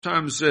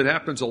Sometimes it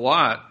happens a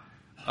lot.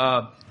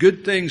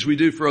 Good things we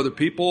do for other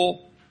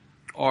people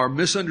are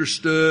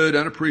misunderstood,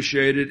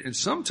 unappreciated, and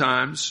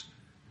sometimes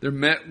they're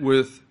met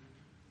with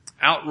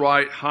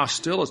outright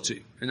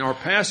hostility. In our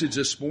passage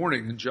this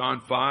morning in John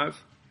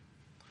 5,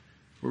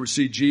 where we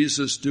see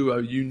Jesus do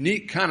a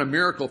unique kind of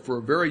miracle for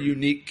a very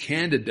unique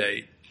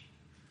candidate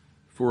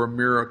for a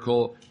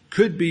miracle,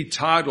 could be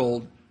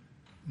titled,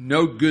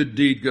 "No Good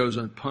Deed Goes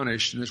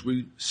Unpunished." And as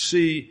we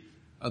see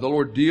the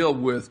Lord deal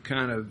with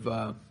kind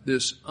of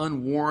this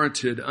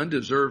unwarranted,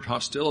 undeserved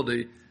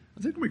hostility,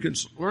 I think we can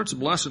learn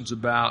some lessons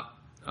about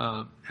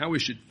how we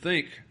should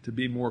think to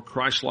be more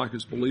Christ-like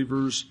as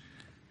believers.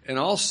 And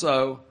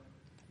also,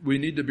 we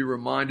need to be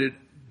reminded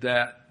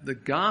that the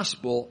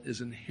gospel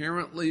is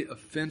inherently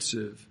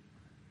offensive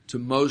to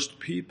most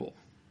people.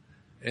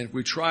 And if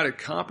we try to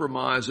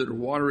compromise it or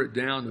water it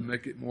down to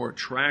make it more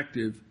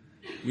attractive,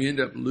 we end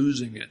up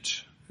losing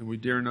it. And we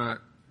dare not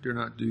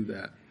do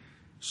that.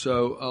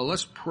 So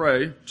let's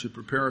pray to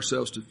prepare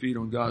ourselves to feed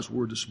on God's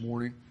Word this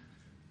morning.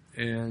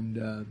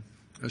 And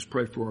let's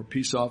pray for our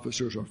peace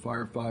officers, our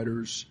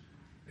firefighters,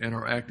 and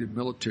our active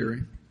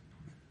military.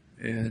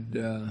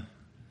 And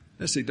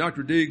let's see,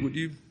 Dr. Deeg, would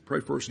you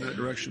pray for us in that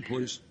direction,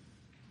 please?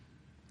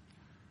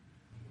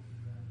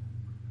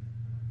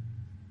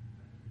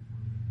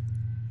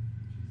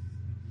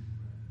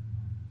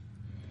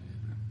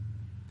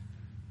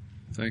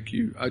 Thank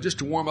you. Just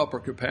to warm up our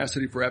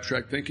capacity for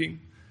abstract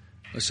thinking,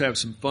 let's have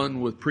some fun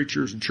with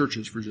preachers and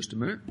churches for just a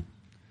minute.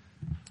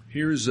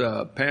 Here's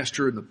a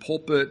pastor in the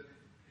pulpit,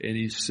 and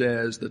he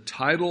says, the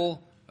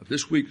title of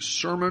this week's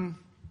sermon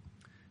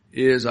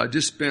is, "I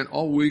just spent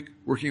all week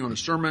working on a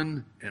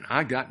sermon, and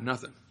I got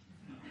nothing."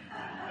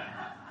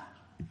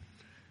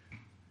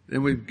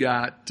 Then we've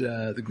got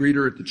the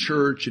greeter at the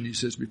church, and he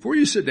says, before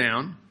you sit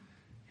down,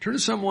 turn to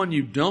someone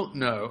you don't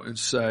know and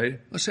say,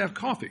 "Let's have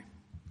coffee."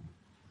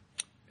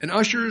 And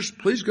ushers,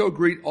 please go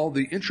greet all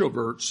the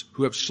introverts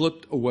who have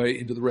slipped away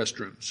into the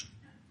restrooms.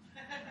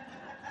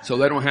 So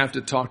they don't have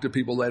to talk to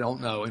people they don't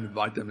know and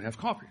invite them to have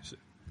coffee.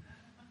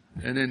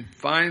 And then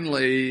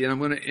finally, and I'm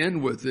going to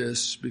end with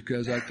this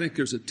because I think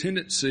there's a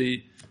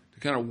tendency to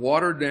kind of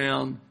water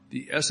down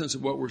the essence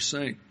of what we're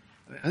saying.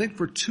 I think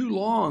for too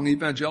long,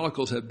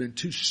 evangelicals have been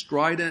too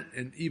strident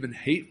and even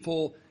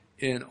hateful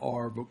in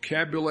our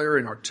vocabulary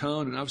and our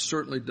tone, and I've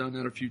certainly done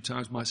that a few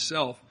times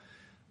myself.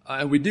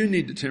 And we do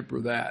need to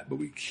temper that, but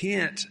we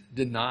can't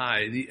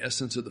deny the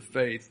essence of the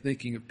faith,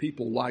 thinking of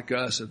people like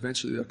us,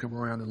 eventually they'll come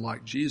around and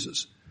like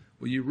Jesus.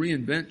 Well, you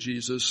reinvent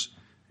Jesus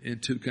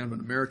into kind of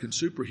an American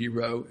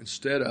superhero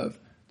instead of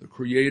the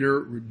creator,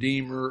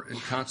 redeemer, and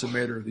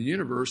consummator of the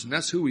universe, and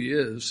that's who he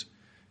is.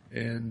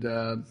 And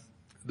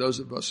those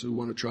of us who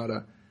want to try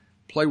to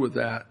play with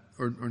that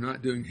are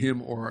not doing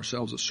him or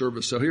ourselves a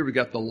service. So here we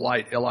got the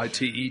Light,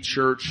 L-I-T-E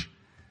church,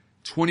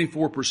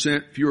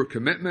 24% fewer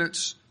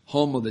commitments,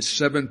 home of the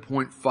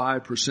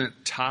 7.5%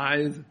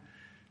 tithe,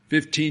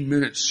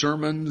 15-minute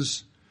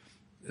sermons.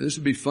 This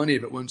would be funny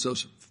if it wasn't so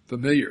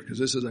familiar, because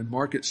this is a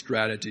market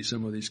strategy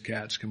some of these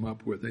cats come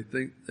up with.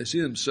 They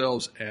see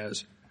themselves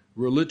as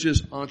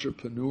religious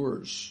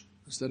entrepreneurs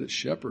instead of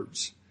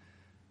shepherds.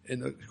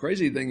 And the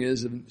crazy thing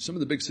is, in some of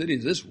the big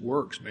cities, this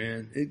works,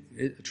 man.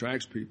 It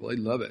attracts people. They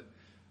love it.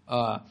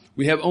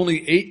 We have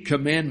only 8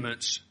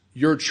 commandments,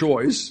 your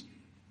choice.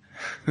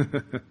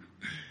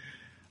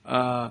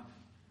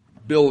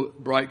 Bill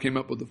Bright came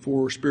up with the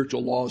 4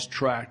 spiritual laws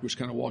tract, which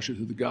kind of washes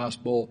through the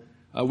gospel.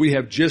 We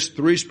have just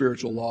 3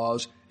 spiritual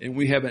laws, and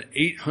we have an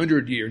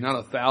 800-year, not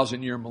a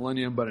 1,000-year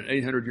millennium, but an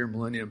 800-year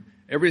millennium.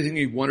 Everything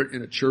he wanted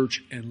in a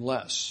church and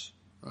less,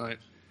 right?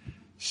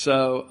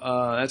 So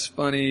that's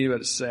funny, but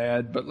it's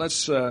sad. But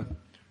let's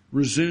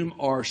resume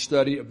our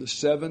study of the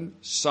 7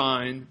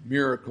 sign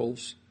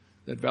miracles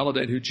that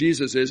validate who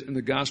Jesus is in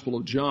the Gospel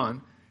of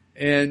John.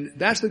 And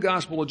that's the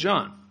Gospel of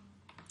John.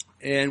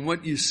 And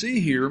what you see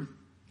here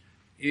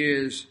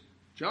is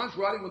John's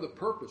writing with a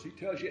purpose. He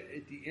tells you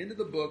at the end of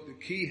the book, the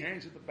key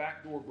hangs at the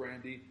back door,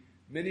 Brandy.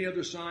 Many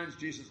other signs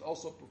Jesus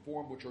also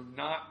performed which are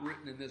not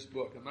written in this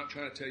book. I'm not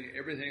trying to tell you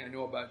everything I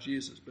know about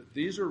Jesus, but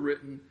these are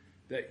written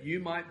that you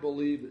might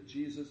believe that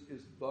Jesus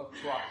is the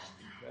Christ,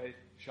 okay?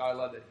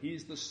 Shiloh, that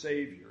he's the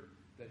Savior,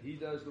 that he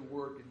does the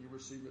work and you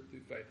receive it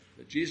through faith.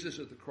 That Jesus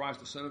is the Christ,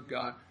 the Son of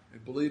God,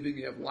 and believing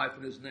you have life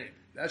in his name.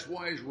 That's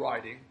why he's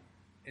writing.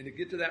 And to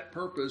get to that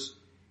purpose,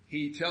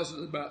 he tells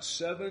us about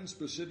 7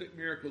 specific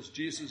miracles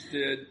Jesus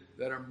did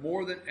that are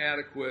more than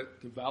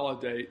adequate to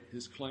validate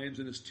his claims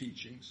and his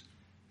teachings.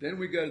 Then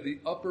we go to the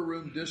upper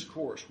room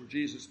discourse where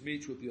Jesus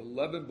meets with the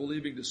 11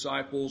 believing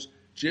disciples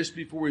just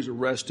before he's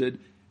arrested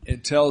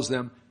and tells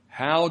them,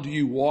 how do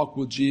you walk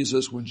with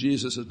Jesus when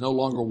Jesus is no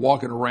longer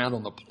walking around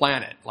on the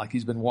planet like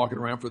he's been walking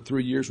around for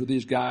 3 years with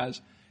these guys?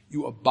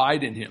 You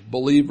abide in him.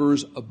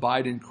 Believers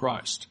abide in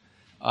Christ.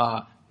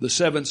 The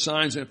 7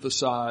 signs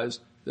emphasize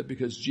that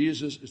because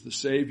Jesus is the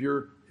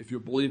Savior, if you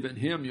believe in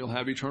him, you'll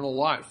have eternal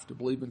life. To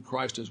believe in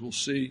Christ, as we'll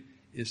see,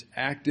 is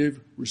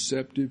active,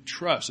 receptive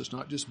trust. It's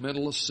not just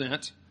mental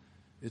assent.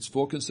 It's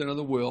full consent of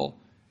the will.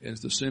 And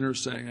it's the sinner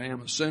saying, I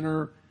am a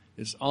sinner,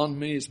 It's on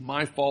me. It's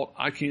my fault.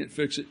 I can't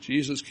fix it.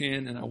 Jesus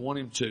can, and I want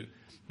him to.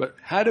 But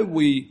how do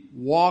we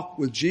walk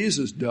with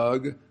Jesus,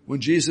 Doug,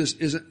 when Jesus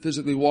isn't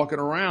physically walking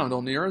around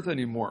on the earth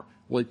anymore?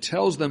 Well, he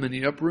tells them in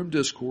the upper room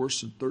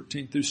discourse in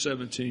 13 through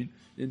 17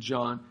 in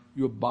John,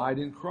 you abide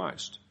in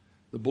Christ.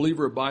 The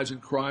believer abides in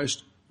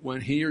Christ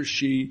when he or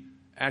she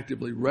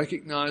actively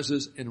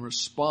recognizes and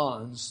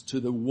responds to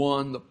the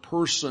one, the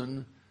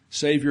person,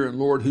 Savior and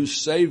Lord who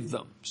saved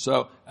them.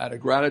 So out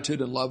of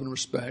gratitude and love and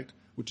respect,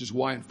 which is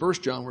why in 1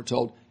 John we're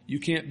told you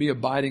can't be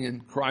abiding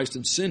in Christ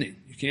and sinning.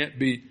 You can't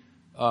be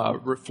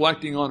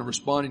reflecting on and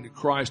responding to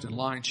Christ and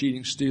lying,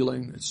 cheating,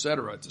 stealing,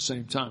 etc. at the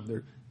same time.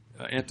 They're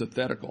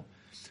antithetical.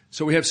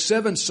 So we have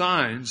 7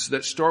 signs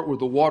that start with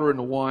the water and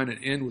the wine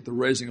and end with the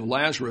raising of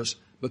Lazarus.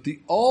 But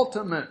the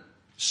ultimate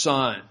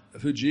sign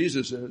of who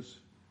Jesus is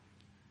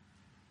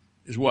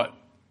what?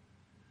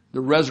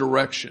 The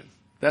resurrection.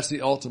 That's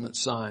the ultimate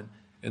sign.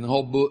 And the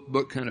whole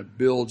book kind of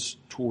builds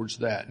towards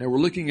that. Now we're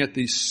looking at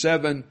these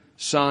 7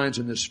 signs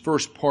in this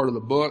first part of the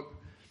book,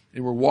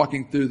 and we're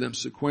walking through them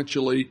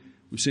sequentially.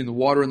 We've seen the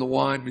water and the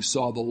wine. We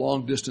saw the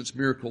long distance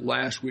miracle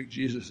last week.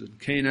 Jesus in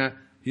Cana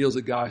heals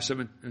a guy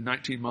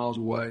 19 miles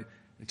away.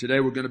 And today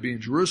we're going to be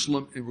in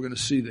Jerusalem, and we're going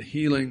to see the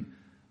healing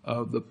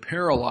of the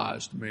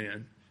paralyzed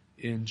man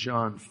in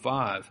John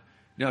 5.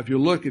 Now if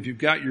you've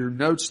got your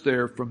notes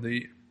there from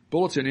the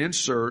bulletin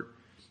insert,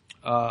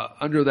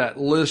 under that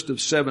list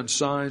of 7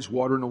 signs,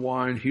 water and the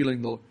wine,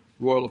 healing the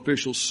royal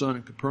official's son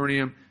in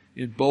Capernaum,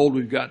 in bold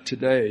we've got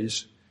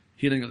today's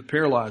healing of the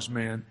paralyzed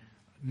man.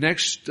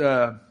 Next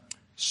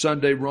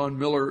Sunday, Ron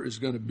Miller is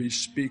going to be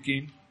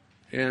speaking.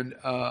 And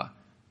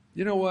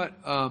you know what?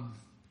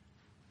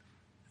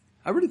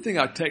 I really think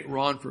I take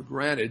Ron for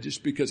granted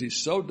just because he's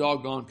so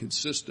doggone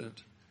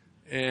consistent.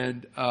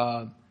 And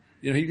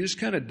he just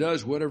kind of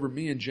does whatever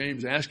me and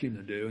James ask him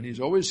to do. And he's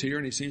always here,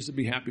 and he seems to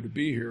be happy to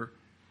be here.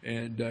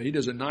 And he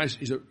does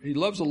he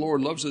loves the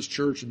Lord, loves his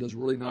church, and does a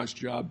really nice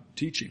job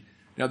teaching.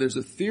 Now there's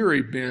a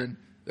theory, Ben,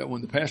 that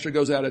when the pastor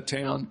goes out of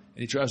town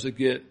and he tries to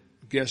get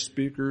guest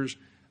speakers,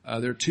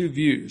 there are 2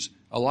 views.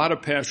 A lot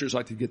of pastors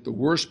like to get the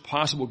worst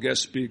possible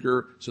guest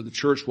speaker so the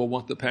church will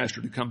want the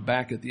pastor to come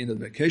back at the end of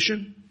the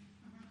vacation.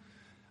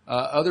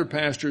 Other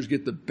pastors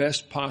get the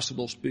best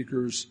possible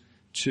speakers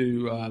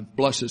to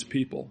bless his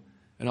people.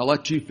 And I'll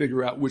let you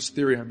figure out which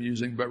theory I'm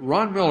using. But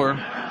Ron Miller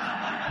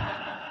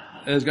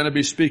is going to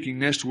be speaking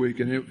next week,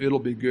 and it'll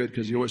be good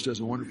because he always does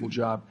a wonderful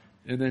job.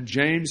 And then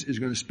James is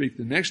going to speak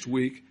the next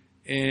week,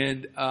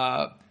 and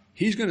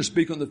he's going to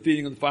speak on the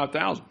feeding of the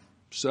 5,000.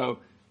 So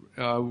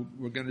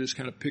we're going to just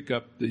kind of pick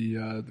up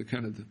the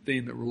kind of the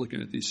theme that we're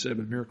looking at these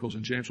 7 miracles,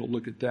 and James will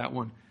look at that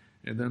one.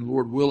 And then,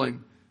 Lord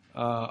willing,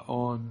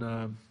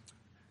 on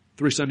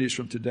 3 Sundays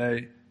from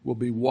today, we'll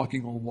be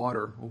walking on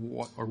water,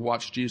 or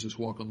watch Jesus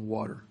walk on the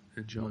water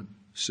in John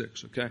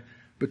 6. Okay,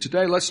 but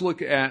today let's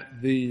look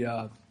at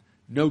the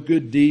no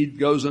good deed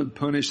goes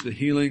unpunished, the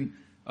healing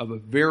of a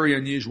very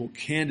unusual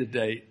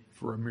candidate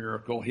for a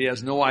miracle. He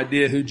has no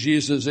idea who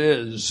Jesus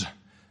is.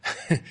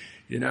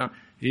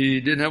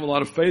 He didn't have a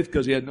lot of faith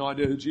because he had no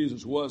idea who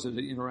Jesus was as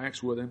he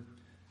interacts with him.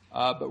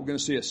 But we're going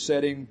to see a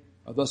setting,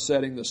 the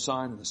setting, the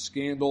sign, and the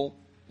scandal.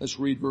 Let's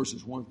read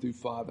verses 1 through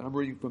 5. And I'm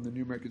reading from the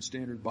New American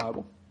Standard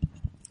Bible.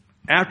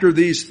 After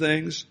these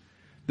things,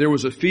 there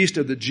was a feast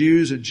of the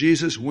Jews, and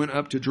Jesus went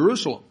up to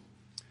Jerusalem.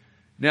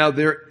 Now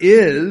there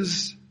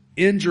is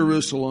in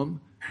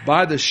Jerusalem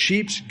by the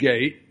Sheep's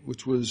Gate,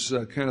 which was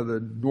kind of the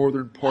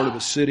northern part of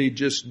the city,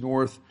 just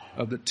north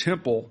of the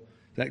temple,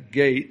 that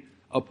gate,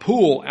 a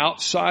pool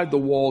outside the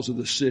walls of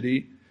the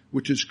city,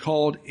 which is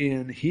called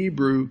in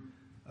Hebrew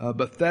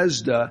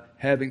Bethesda,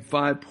 having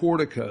 5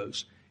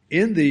 porticos.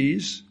 In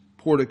these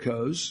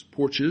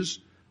porches,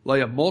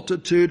 lay a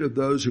multitude of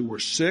those who were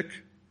sick,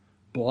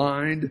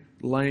 blind,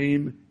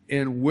 lame,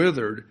 and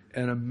withered,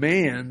 and a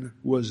man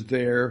was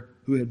there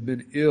who had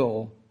been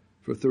ill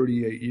for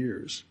 38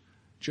 years.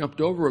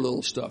 Jumped over a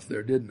little stuff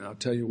there, didn't I? I'll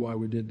tell you why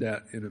we did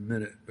that in a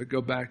minute. But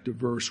go back to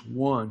verse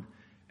 1.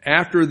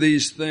 After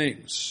these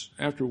things,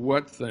 after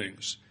what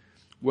things?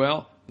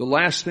 Well, the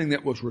last thing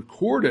that was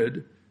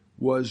recorded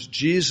was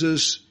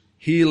Jesus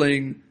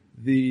healing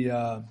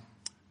the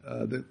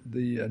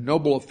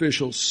noble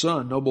official's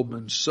son,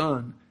 nobleman's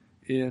son,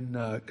 in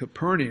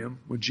Capernaum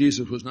when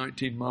Jesus was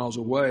 19 miles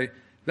away.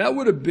 That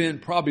would have been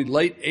probably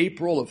late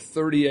April of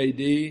 30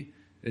 A.D.,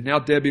 and now,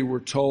 Debbie, we're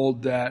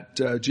told that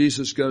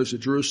Jesus goes to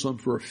Jerusalem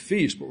for a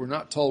feast, but we're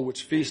not told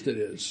which feast it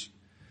is.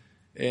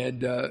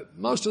 And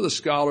most of the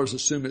scholars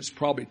assume it's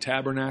probably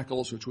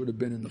Tabernacles, which would have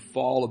been in the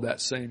fall of that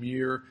same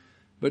year.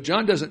 But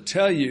John doesn't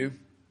tell you,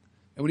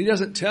 and when he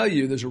doesn't tell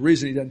you, there's a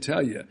reason he doesn't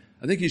tell you.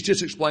 I think he's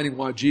just explaining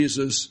why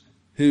Jesus,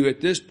 who at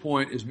this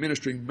point is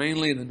ministering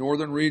mainly in the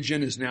northern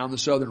region, is now in the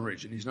southern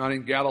region. He's not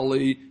in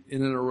Galilee,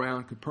 in and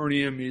around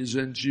Capernaum. He's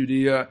in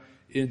Judea,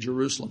 in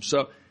Jerusalem.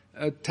 So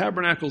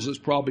Tabernacles is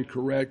probably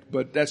correct,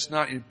 but that's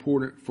not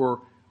important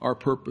for our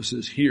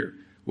purposes here.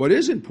 What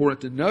is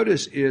important to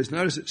notice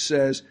it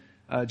says,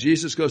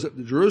 Jesus goes up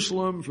to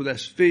Jerusalem for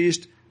this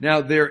feast.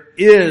 Now there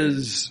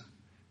is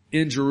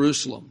in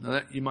Jerusalem.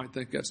 Now you might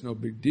think that's no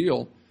big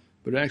deal,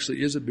 but it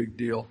actually is a big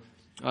deal.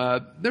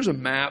 There's a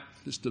map,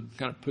 just to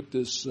kind of put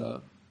this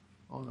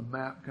on a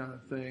map kind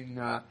of thing.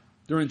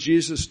 During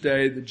Jesus'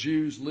 day, the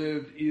Jews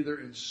lived either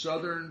in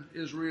southern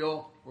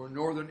Israel or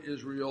northern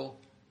Israel.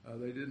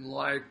 They didn't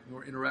like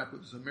nor interact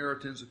with the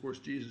Samaritans. Of course,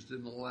 Jesus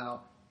didn't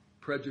allow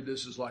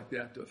prejudices like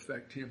that to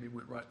affect him. He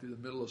went right through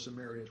the middle of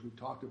Samaria, as we've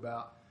talked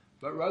about.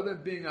 But rather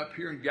than being up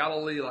here in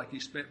Galilee like he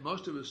spent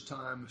most of his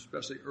time,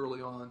 especially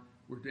early on,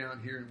 we're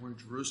down here and we're in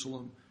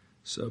Jerusalem.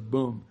 So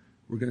boom,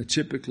 we're going to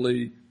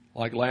typically,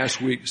 like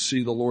last week,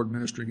 see the Lord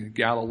ministering in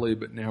Galilee,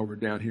 but now we're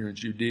down here in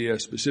Judea,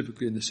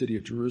 specifically in the city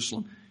of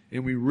Jerusalem.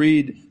 And we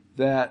read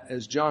that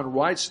as John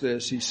writes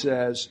this, he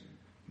says,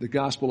 the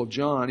Gospel of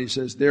John, he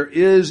says, there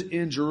is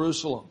in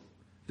Jerusalem,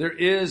 there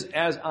is,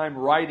 as I'm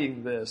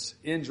writing this,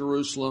 in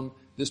Jerusalem,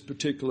 this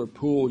particular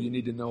pool you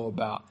need to know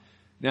about.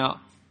 Now,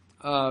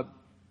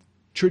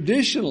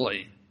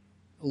 traditionally,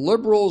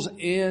 liberal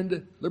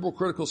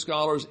critical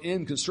scholars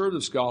and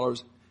conservative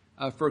scholars,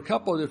 for a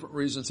couple of different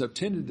reasons, have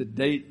tended to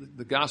date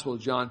the Gospel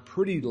of John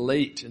pretty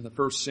late in the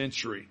first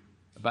century,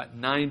 about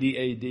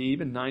 90 AD,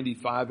 even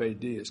 95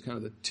 AD is kind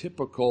of the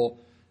typical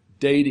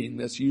dating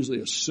that's usually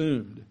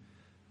assumed.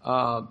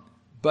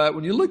 But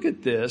when you look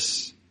at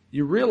this,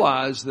 you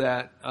realize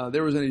that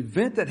there was an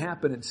event that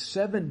happened in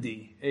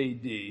 70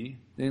 AD,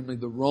 namely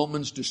the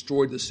Romans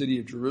destroyed the city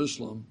of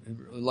Jerusalem and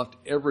left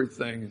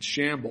everything in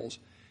shambles.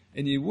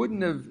 And you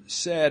wouldn't have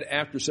said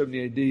after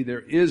 70 AD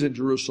there is in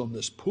Jerusalem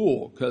this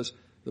pool, because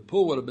the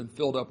pool would have been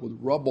filled up with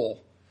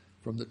rubble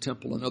from the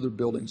temple and other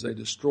buildings they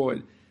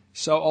destroyed.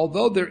 So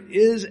although there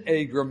is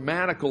a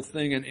grammatical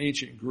thing in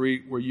ancient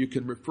Greek where you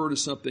can refer to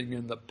something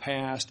in the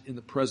past, in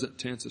the present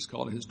tense, it's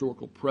called a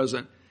historical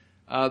present,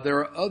 there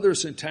are other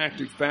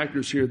syntactic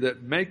factors here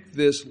that make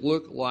this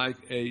look like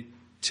a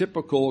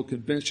typical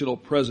conventional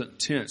present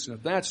tense. And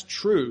if that's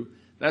true,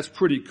 that's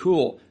pretty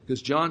cool,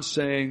 because John's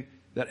saying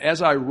that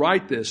as I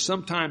write this,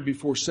 sometime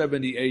before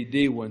 70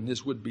 AD, when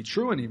this wouldn't be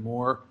true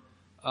anymore,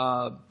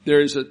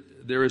 there is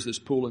this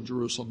pool in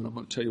Jerusalem, and I'm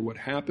going to tell you what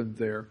happened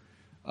there.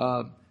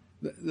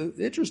 The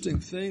interesting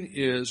thing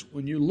is,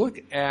 when you look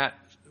at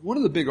one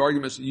of the big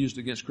arguments used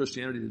against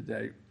Christianity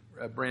today,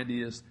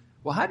 Brandy, is,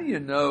 well, how do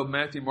you know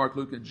Matthew, Mark,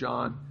 Luke, and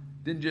John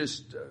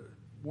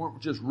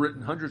weren't just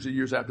written hundreds of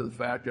years after the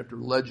fact, after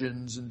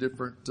legends and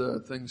different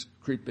things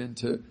creep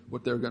into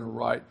what they're going to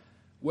write?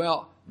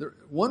 Well,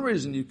 one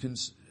reason you can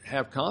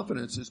have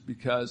confidence is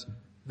because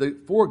the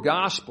 4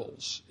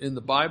 Gospels in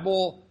the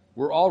Bible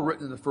were all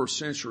written in the first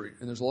century,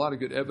 and there's a lot of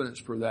good evidence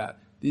for that.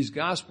 These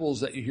Gospels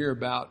that you hear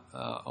about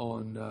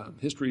on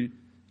History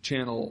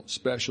Channel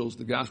specials,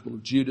 the Gospel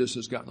of Judas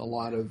has gotten a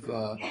lot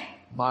of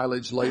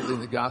mileage lately,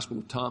 and the Gospel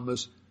of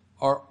Thomas,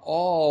 are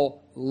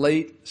all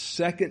late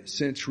 2nd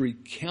century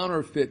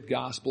counterfeit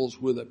Gospels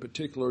with a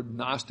particular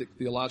Gnostic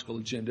theological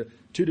agenda,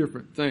 2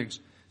 different things.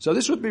 So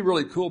this would be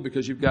really cool,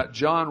 because you've got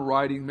John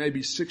writing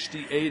maybe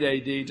 68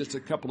 AD, just a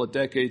couple of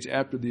decades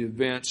after the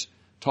events,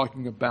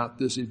 talking about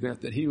this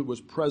event that he was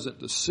present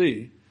to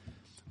see.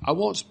 I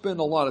won't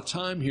spend a lot of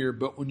time here,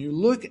 but when you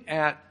look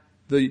at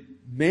the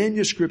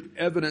manuscript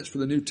evidence for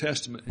the New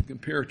Testament and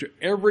compare it to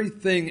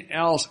everything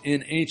else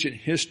in ancient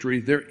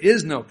history, there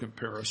is no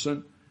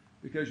comparison,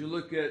 because you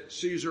look at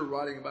Caesar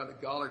writing about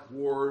the Gallic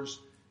Wars,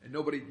 and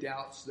nobody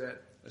doubts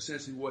that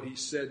essentially what he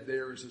said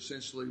there is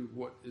essentially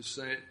what is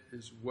said,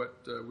 is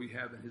what we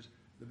have in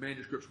the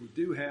manuscripts we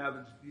do have,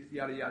 and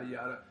yada, yada,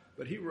 yada.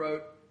 But he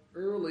wrote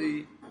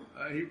early,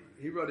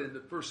 he wrote in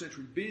the 1st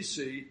century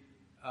BC,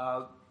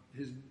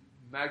 his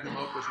magnum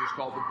opus was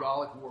called the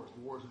Gallic Wars,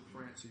 the wars in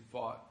France he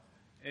fought.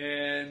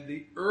 And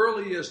the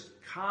earliest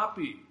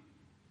copy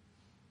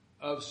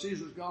of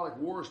Caesar's Gallic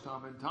Wars,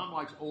 Tom, and Tom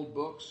likes old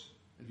books.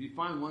 If you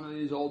find one of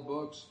these old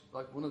books,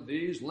 like one of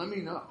these, let me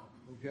know,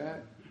 okay?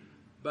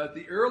 But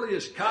the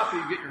earliest copy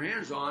you get your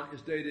hands on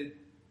is dated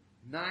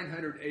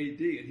 900 AD,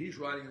 and he's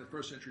writing in the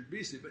 1st century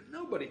BC. But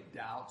nobody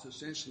doubts,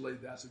 essentially,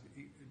 that's a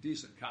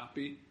decent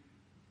copy.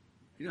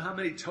 You know how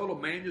many total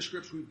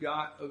manuscripts we've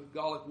got of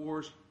Gallic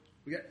Wars?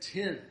 We got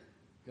 10,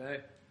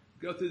 okay?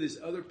 Go through these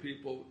other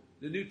people.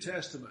 The New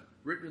Testament,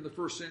 written in the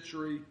 1st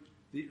century.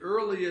 The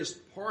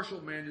earliest partial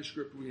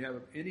manuscript we have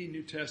of any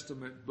New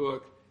Testament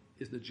book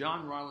is the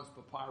John Rylands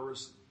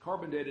Papyrus,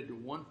 carbon dated to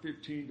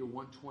 115 to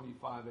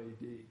 125 AD.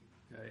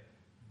 Okay,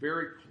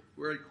 very,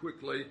 very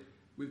quickly,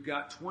 we've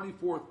got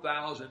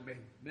 24,000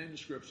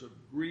 manuscripts of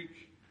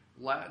Greek,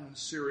 Latin,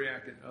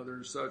 Syriac, and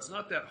others. So it's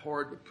not that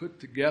hard to put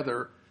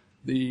together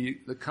the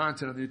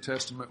content of the New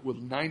Testament with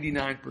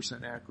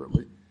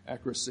 99%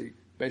 accuracy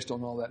based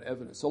on all that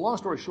evidence. So long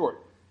story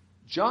short,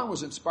 John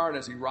was inspired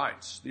as he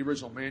writes the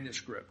original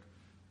manuscript.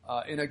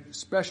 In a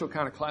special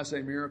kind of Class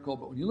A miracle,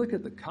 but when you look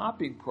at the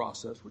copying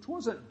process, which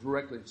wasn't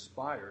directly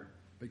inspired,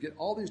 but get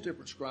all these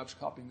different scribes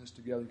copying this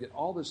together, get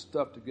all this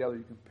stuff together,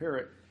 you compare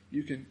it,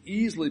 you can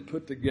easily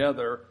put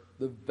together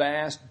the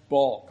vast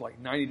bulk,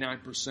 like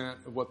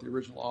 99% of what the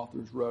original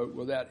authors wrote,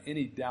 without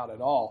any doubt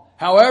at all.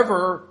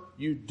 However,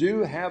 you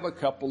do have a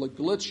couple of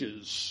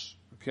glitches,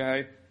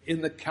 okay, in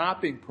the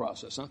copying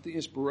process, not the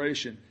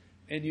inspiration.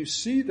 And you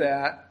see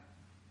that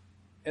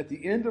at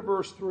the end of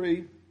verse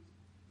 3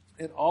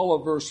 and all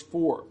of verse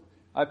 4.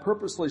 I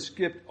purposely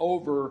skipped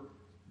over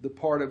the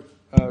part of,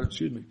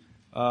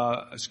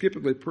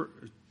 typically,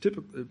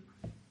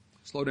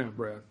 slow down,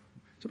 Brad.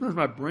 Sometimes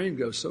my brain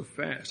goes so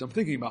fast. I'm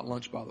thinking about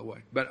lunch, by the way.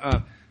 But,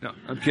 no,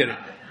 I'm kidding.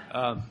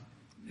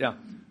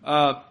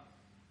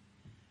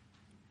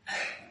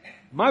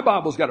 My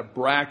Bible's got a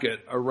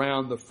bracket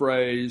around the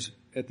phrase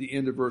at the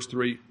end of verse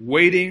 3,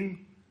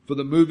 waiting for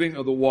the moving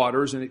of the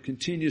waters, and it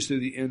continues to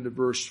the end of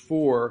verse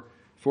 4.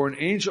 For an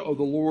angel of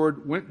the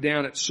Lord went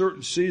down at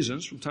certain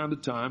seasons from time to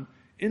time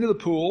into the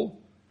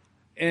pool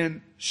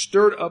and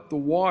stirred up the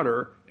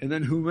water, and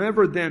then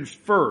whomever then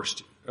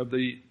first of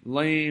the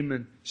lame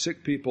and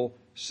sick people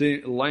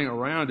laying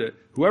around it,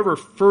 whoever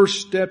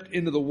first stepped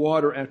into the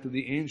water after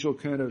the angel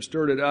kind of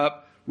stirred it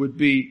up would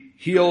be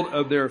healed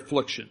of their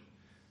affliction.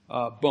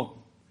 Boom.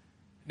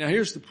 Now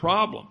here's the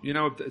problem.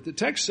 If the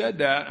text said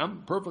that,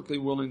 I'm perfectly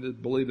willing to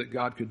believe that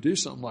God could do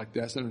something like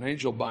that, send an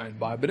angel by and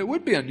by, but it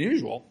would be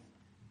unusual,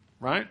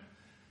 right?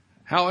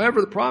 However,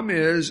 the problem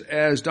is,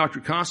 as Dr.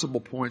 Constable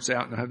points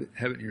out, and I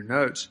have it in your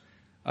notes,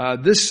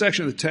 this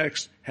section of the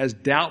text has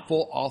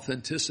doubtful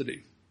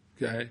authenticity,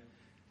 okay?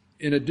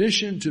 In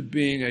addition to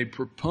being a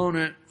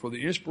proponent for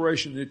the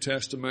inspiration of the New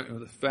Testament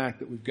and the fact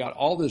that we've got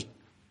all this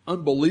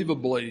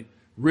unbelievably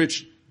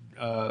rich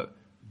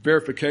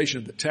verification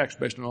of the text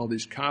based on all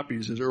these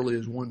copies as early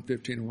as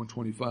 115 and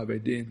 125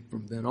 AD and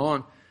from then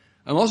on,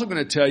 I'm also going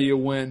to tell you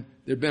when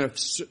there have been a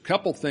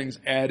couple things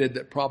added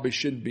that probably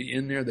shouldn't be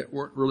in there that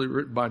weren't really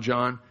written by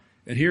John.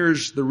 And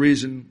here's the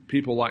reason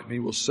people like me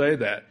will say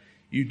that.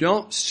 You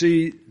don't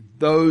see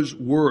those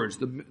words,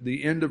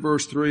 the end of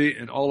verse 3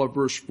 and all of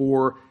verse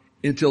 4,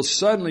 until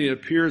suddenly it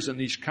appears in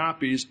these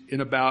copies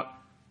in about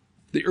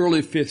the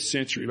early 5th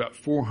century, about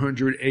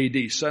 400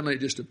 AD. Suddenly it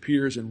just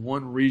appears in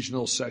one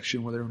regional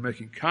section where they were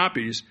making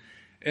copies.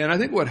 And I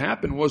think what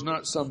happened was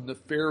not some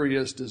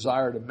nefarious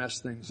desire to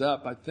mess things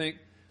up. I think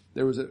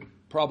there was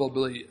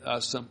probably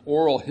some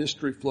oral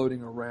history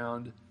floating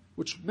around,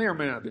 which may or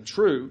may not have been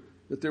true,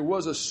 that there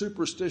was a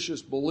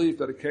superstitious belief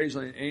that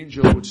occasionally an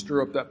angel would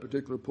stir up that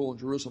particular pool in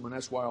Jerusalem, and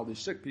that's why all these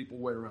sick people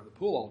wait around the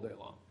pool all day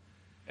long.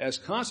 As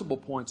Constable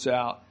points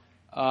out,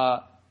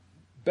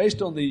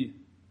 based on the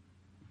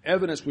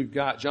evidence we've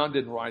got, John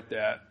didn't write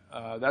that.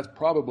 That's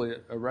probably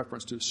a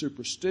reference to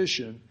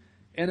superstition.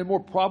 And a more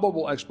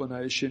probable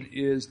explanation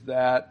is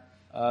that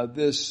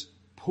this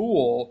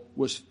pool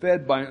was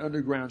fed by an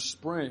underground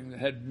spring that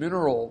had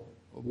mineral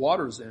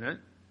waters in it.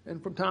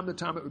 And from time to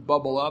time it would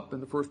bubble up,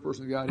 and the first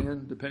person who got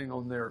in, depending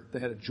on they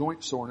had a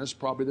joint soreness,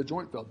 probably the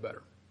joint felt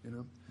better,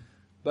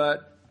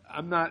 But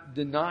I'm not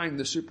denying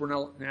the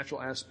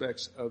supernatural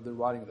aspects of the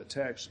writing of the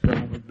text, but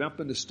when we bump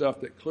into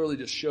stuff that clearly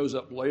just shows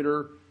up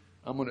later,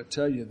 I'm going to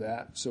tell you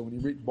that. So when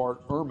you read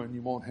Bart Ehrman,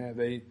 you won't have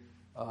a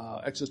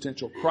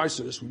existential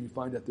crisis when you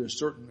find that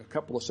there's a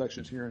couple of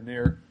sections here and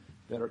there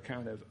that are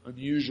kind of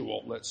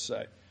unusual, let's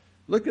say.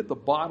 Look at the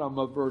bottom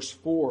of verse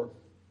 4,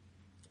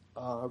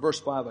 verse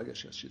 5, I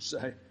guess I should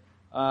say.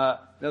 Now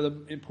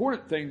the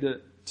important thing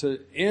to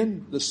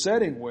end the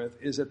setting with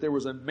is that there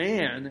was a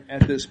man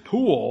at this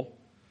pool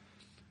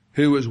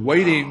who was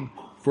waiting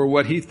for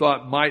what he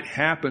thought might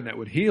happen that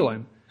would heal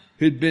him,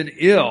 who'd been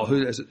ill,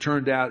 who, as it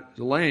turned out,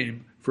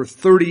 lame, for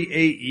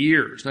 38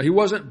 years. Now, he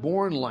wasn't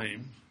born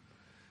lame,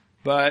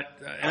 but,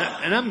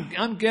 and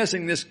I'm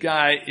guessing this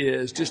guy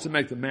is, just to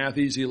make the math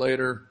easy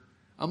later,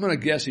 I'm going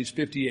to guess he's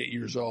 58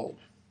 years old.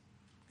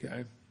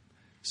 Okay?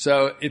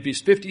 So, if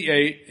he's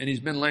 58 and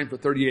he's been lame for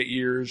 38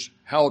 years,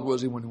 how old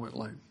was he when he went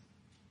lame?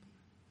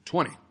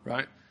 20,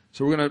 right?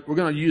 So we're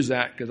going to use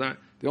that because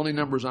the only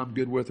numbers I'm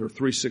good with are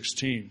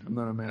 316. I'm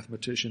not a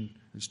mathematician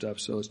and stuff,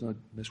 so let's not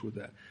mess with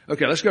that.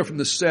 Okay, let's go from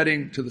the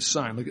setting to the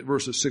sign. Look at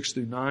verses 6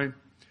 through 9.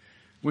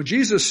 When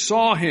Jesus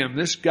saw him,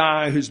 this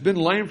guy who's been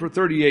lame for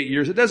 38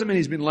 years, it doesn't mean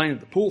he's been laying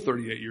at the pool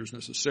 38 years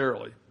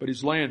necessarily, but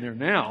he's laying there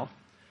now.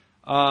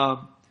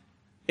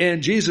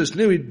 And Jesus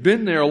knew he'd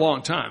been there a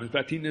long time. In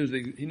fact, he knows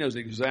the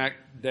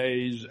exact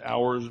days,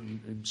 hours,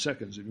 and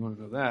seconds, if you want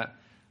to know that.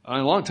 A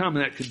long time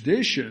in that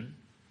condition,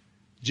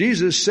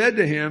 Jesus said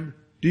to him,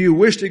 "Do you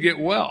wish to get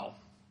well?"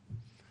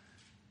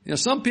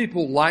 Some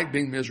people like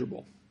being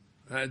miserable.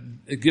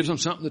 It gives them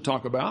something to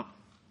talk about,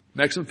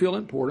 makes them feel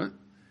important.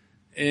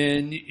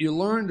 And you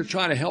learn to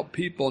try to help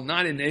people,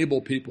 not enable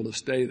people to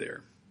stay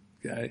there.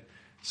 Okay?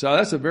 So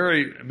that's a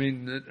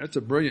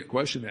brilliant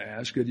question to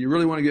ask. Do you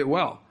really want to get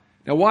well?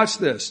 Now watch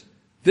this.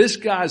 This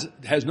guy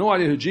has no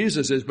idea who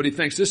Jesus is, but he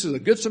thinks this is a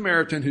good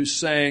Samaritan who's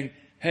saying,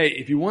 hey,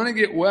 if you want to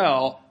get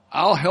well,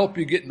 I'll help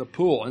you get in the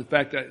pool. In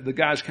fact, the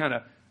guy's kind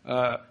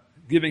of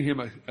giving him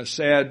a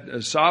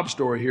sob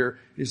story here.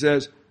 He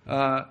says,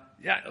 look,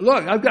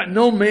 I've got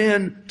no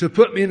man to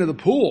put me into the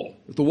pool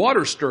if the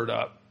water's stirred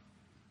up.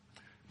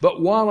 But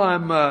while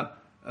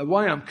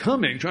I'm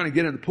coming, trying to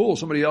get in the pool,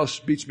 somebody else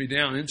beats me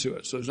down into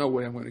it. So there's no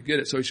way I'm going to get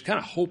it. So he's kind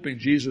of hoping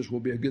Jesus will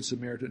be a good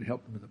Samaritan and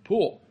help him in the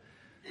pool.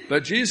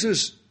 But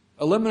Jesus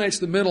eliminates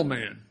the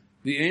middleman,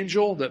 the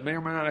angel that may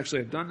or may not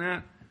actually have done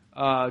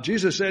that.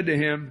 Jesus said to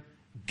him,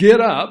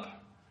 "Get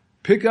up,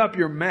 pick up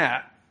your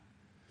mat,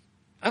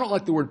 I don't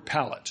like the word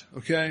palate,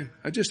 okay?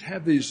 I just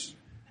have these,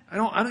 I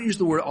don't use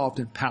the word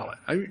often, palate.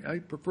 I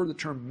prefer the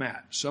term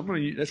mat. So I'm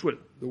going to use, that's what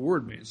the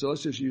word means. So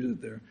let's just use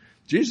it there.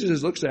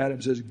 Jesus looks at him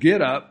and says,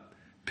 get up,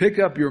 pick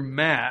up your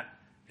mat,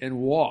 and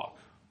walk.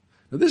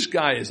 Now this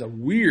guy is a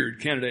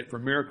weird candidate for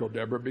a miracle,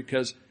 Deborah,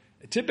 because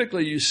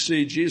typically you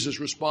see Jesus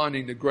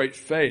responding to great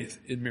faith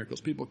in miracles.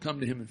 People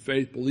come to him in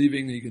faith,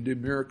 believing that he can do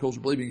miracles,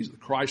 believing he's the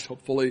Christ,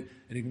 hopefully,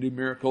 and he can do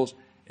miracles,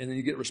 and then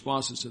you get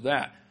responses to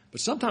that.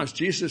 But sometimes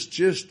Jesus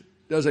just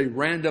does a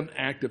random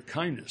act of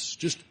kindness.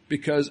 Just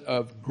because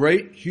of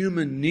great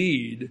human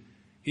need,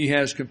 he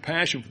has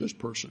compassion for this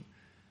person.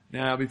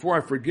 Now, before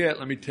I forget,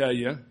 let me tell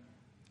you,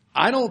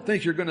 I don't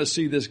think you're going to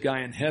see this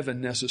guy in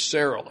heaven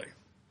necessarily.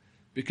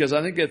 Because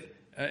I think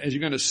as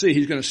you're going to see,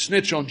 he's going to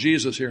snitch on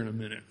Jesus here in a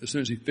minute, as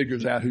soon as he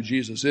figures out who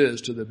Jesus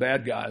is to the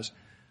bad guys.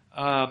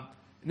 Now,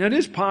 it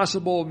is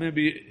possible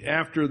maybe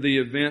after the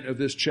event of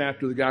this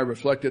chapter, the guy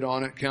reflected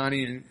on it,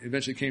 Connie, and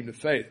eventually came to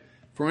faith.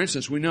 For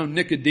instance, we know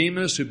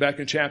Nicodemus, who back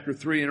in chapter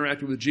 3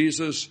 interacted with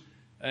Jesus,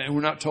 and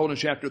we're not told in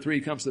chapter 3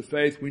 he comes to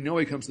faith. We know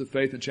he comes to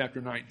faith in chapter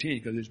 19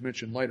 because he's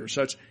mentioned later.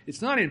 So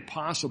it's not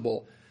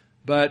impossible,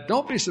 but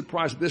don't be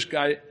surprised if this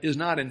guy is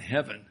not in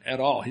heaven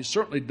at all. He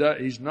certainly does.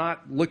 He's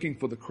not looking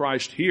for the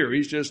Christ here.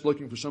 He's just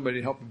looking for somebody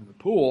to help him in the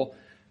pool.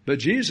 But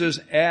Jesus,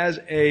 as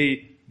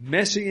a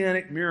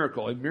messianic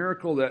miracle, a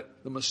miracle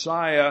that the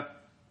Messiah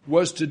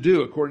was to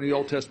do according to the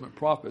Old Testament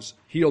prophets,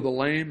 heal the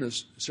lame,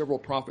 as several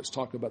prophets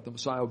talk about the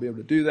Messiah will be able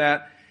to do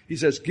that. He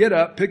says, get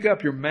up, pick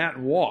up your mat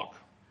and walk.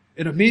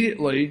 And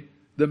immediately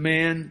the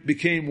man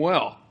became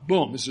well.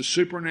 Boom, this is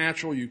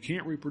supernatural. You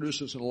can't reproduce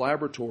this in a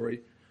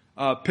laboratory.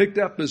 Picked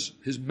up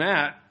his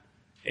mat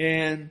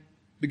and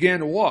began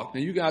to walk.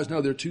 Now you guys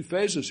know there are two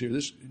phases here.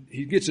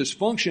 He gets his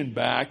function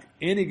back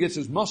and he gets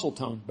his muscle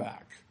tone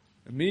back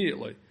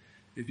immediately.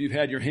 If you've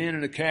had your hand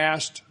in a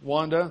cast,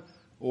 Wanda,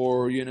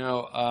 or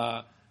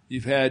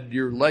you've had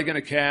your leg in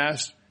a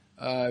cast,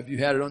 if you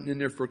had it in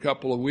there for a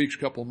couple of weeks,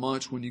 couple of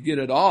months, when you get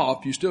it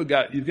off,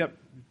 you've got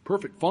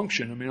perfect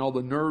function. I mean, all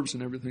the nerves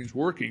and everything's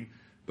working,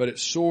 but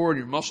it's sore and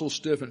your muscles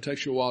stiff and it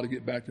takes you a while to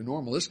get back to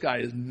normal. This guy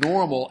is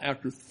normal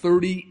after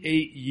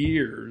 38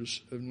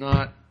 years of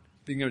not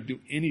being able to do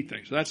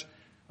anything. So that's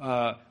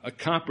a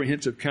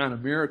comprehensive kind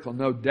of miracle,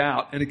 no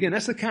doubt. And again,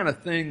 that's the kind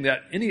of thing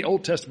that any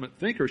Old Testament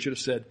thinker should have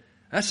said,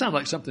 that sounds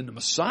like something the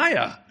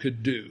Messiah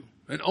could do,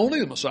 and only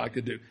the Messiah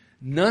could do.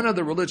 None of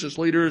the religious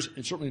leaders,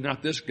 and certainly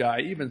not this guy,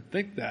 even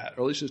think that,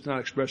 or at least it's not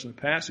expressed in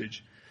the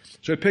passage.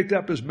 So he picked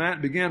up his mat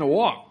and began to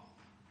walk.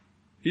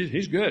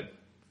 He's good.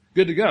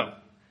 Good to go.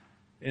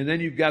 And then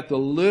you've got the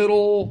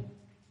little,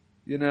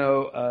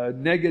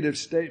 negative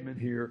statement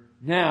here.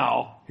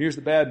 Now, here's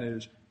the bad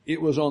news. It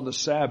was on the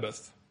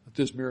Sabbath that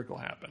this miracle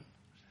happened.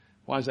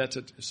 Why is that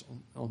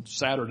on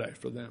Saturday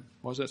for them?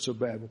 Why is that so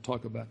bad? We'll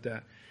talk about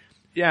that.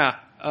 Yeah,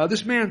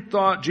 this man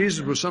thought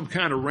Jesus was some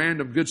kind of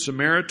random good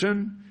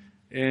Samaritan,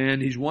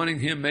 and he's wanting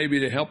him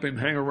maybe to help him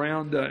hang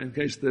around in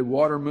case the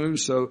water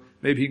moves, so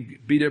maybe he can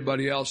beat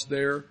everybody else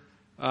there.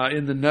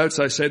 In the notes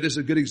I say this is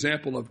a good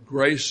example of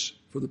grace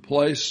for the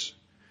place.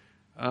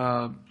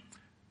 We've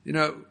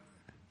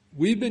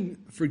been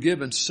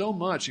forgiven so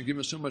much and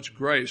given so much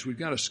grace. We've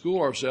got to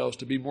school ourselves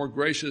to be more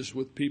gracious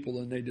with people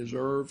than they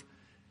deserve.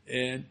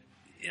 And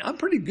I'm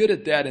pretty good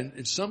at that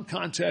in some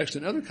contexts.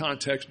 In other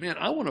contexts, man,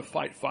 I want to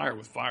fight fire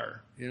with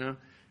fire,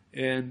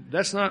 And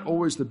that's not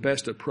always the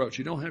best approach.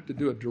 You don't have to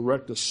do a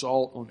direct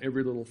assault on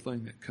every little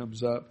thing that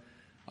comes up.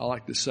 I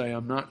like to say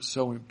I'm not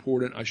so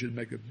important I should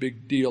make a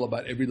big deal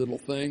about every little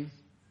thing.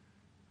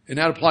 And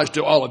that applies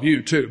to all of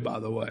you too, by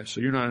the way.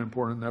 So you're not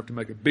important enough to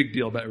make a big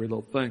deal about every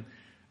little thing.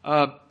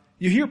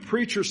 You hear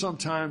preachers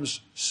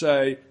sometimes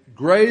say,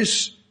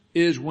 grace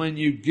is when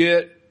you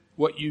get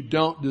what you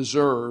don't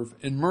deserve,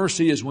 and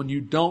mercy is when you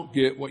don't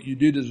get what you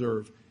do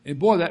deserve. And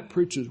boy, that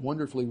preaches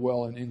wonderfully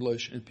well in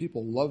English, and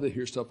people love to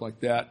hear stuff like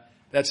that.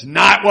 That's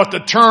not what the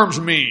terms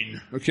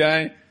mean,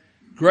 okay?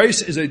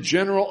 Grace is a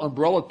general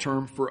umbrella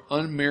term for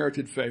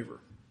unmerited favor.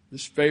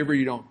 This favor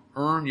you don't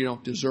earn, you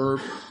don't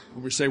deserve.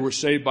 When we say we're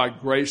saved by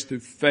grace through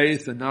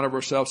faith and not of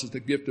ourselves, it's the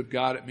gift of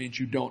God. It means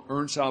you don't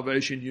earn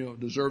salvation, you don't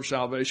deserve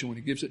salvation. When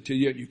He gives it to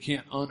you, you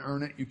can't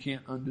unearn it, you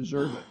can't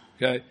undeserve it,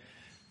 okay?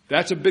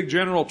 That's a big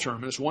general term,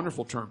 and it's a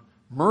wonderful term.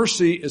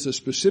 Mercy is a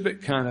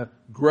specific kind of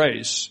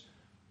grace.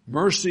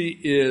 Mercy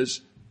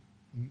is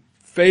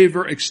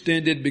favor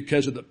extended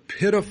because of the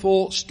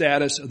pitiful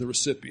status of the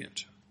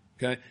recipient.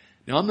 Okay?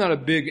 Now, I'm not a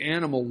big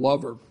animal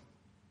lover,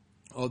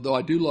 although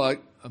I do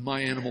like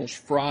my animals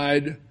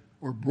fried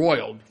or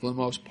broiled for the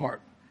most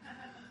part.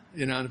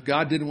 And if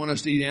God didn't want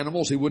us to eat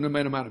animals, He wouldn't have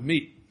made them out of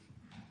meat.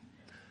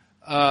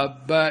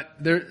 But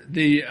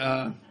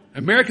the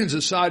American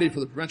Society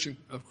for the Prevention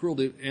of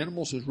Cruelty to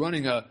Animals is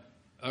running a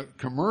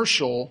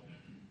commercial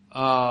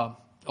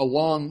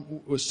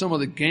along with some of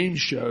the game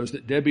shows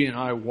that Debbie and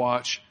I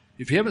watch.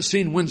 If you haven't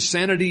seen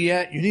Winsanity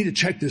yet, you need to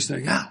check this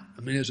thing out.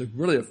 I mean, it's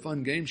really a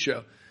fun game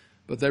show.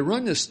 But they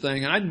run this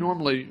thing,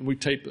 and we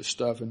tape this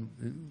stuff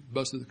and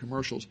most of the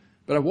commercials.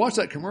 But I've watched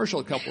that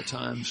commercial a couple of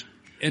times,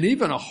 and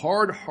even a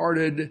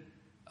hard-hearted,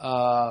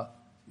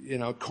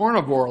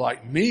 carnivore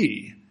like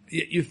me,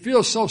 you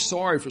feel so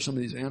sorry for some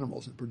of these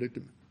animals in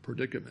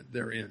predicament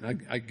they're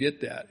in. I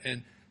get that.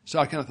 And so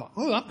I kind of thought,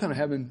 I'm kind of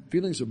having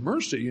feelings of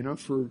mercy,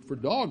 for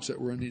dogs that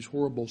were in these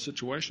horrible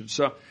situations.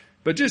 So,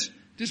 but just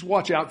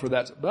watch out for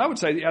that. But I would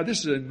say, this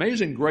is an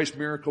amazing grace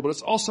miracle, but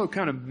it's also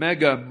kind of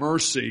mega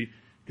mercy,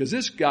 because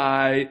this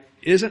guy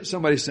isn't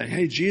somebody saying,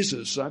 hey,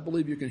 Jesus, I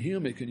believe you can heal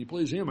me. Can you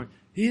please heal me?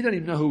 He doesn't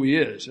even know who he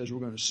is, as we're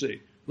going to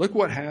see. Look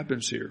what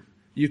happens here.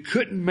 You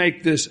couldn't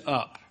make this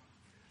up.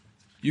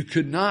 You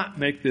could not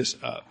make this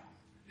up.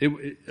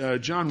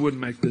 John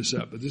wouldn't make this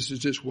up, but this is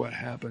just what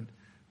happened.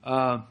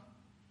 You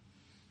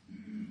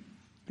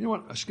know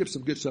what? I skipped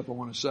some good stuff I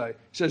want to say. It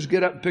says,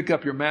 get up and pick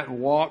up your mat and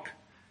walk.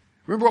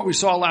 Remember what we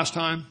saw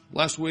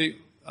last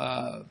week,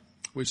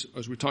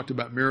 as we talked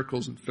about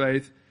miracles and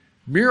faith?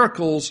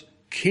 Miracles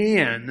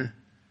can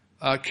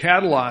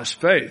catalyze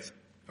faith,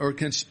 or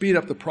can speed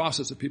up the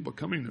process of people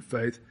coming to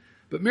faith.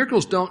 But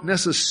miracles don't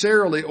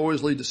necessarily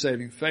always lead to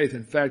saving faith.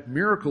 In fact,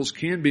 miracles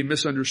can be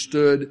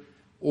misunderstood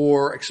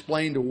or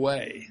explained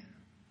away.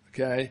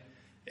 Okay?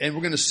 And we're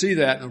going to see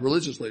that in the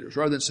religious leaders.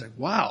 Rather than saying,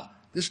 wow,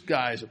 this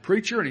guy is a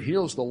preacher and he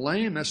heals the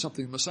lame. That's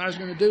something the Messiah's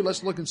going to do.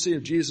 Let's look and see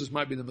if Jesus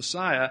might be the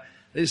Messiah.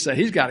 They just say,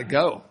 he's got to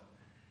go.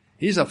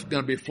 He's going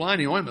to be a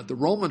flying ointment. The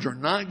Romans are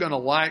not going to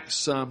like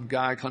some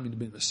guy claiming to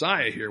be the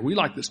Messiah here. We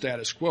like the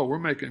status quo.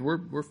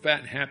 We're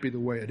fat and happy the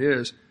way it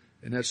is.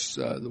 And that's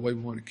the way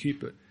we want to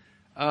keep it.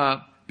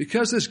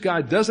 Because this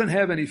guy doesn't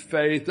have any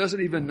faith,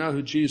 doesn't even know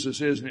who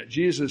Jesus is, and that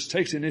Jesus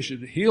takes the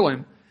initiative to heal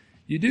him,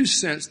 you do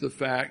sense the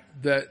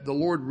fact that the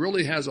Lord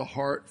really has a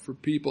heart for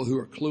people who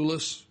are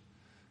clueless.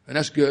 And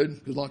that's good,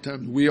 because a lot of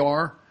times we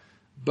are.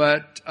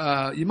 But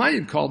you might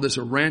even call this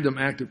a random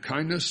act of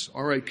kindness,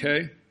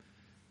 R-A-K.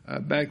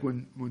 Back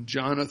when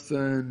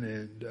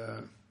Jonathan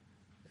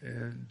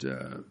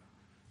and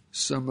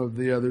some of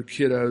the other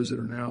kiddos that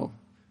are now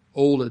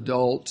old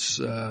adults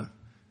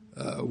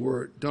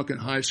were at Duncan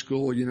High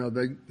School,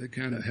 they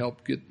kind of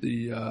helped get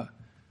the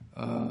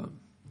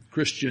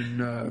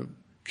Christian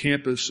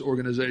campus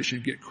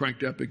organization get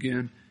cranked up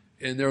again.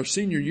 In their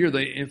senior year,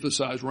 they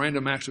emphasized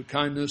random acts of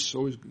kindness.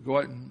 Always go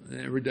out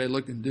and every day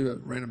look and do a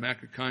random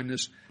act of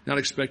kindness, not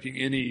expecting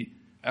any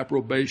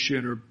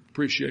approbation or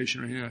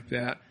appreciation or anything like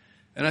that.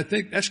 And I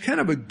think that's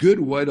kind of a good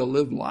way to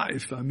live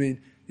life. I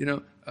mean,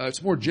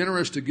 it's more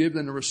generous to give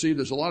than to receive.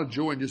 There's a lot of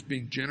joy in just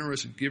being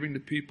generous and giving to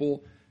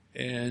people.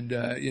 And,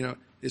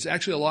 it's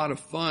actually a lot of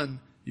fun.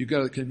 You go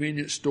to the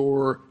convenience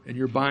store and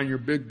you're buying your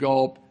big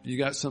gulp. You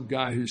got some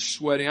guy who's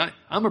sweating.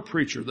 I'm a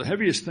preacher. The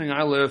heaviest thing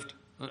I lift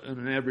in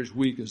an average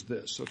week is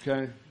this,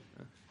 okay?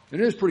 It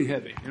is pretty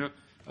heavy,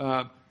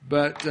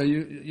 but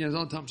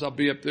sometimes I'll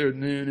be up there at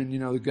noon and,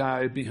 the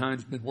guy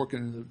behind's been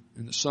working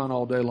in the sun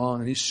all day long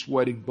and he's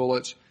sweating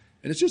bullets.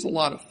 And it's just a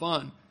lot of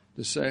fun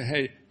to say,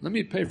 hey, let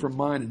me pay for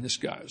mine and this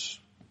guy's.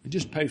 And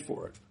just pay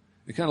for it.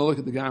 And kind of look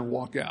at the guy and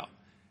walk out.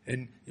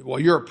 And, well,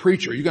 you're a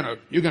preacher. You're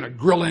gonna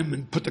grill him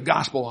and put the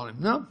gospel on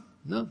him.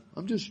 No.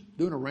 I'm just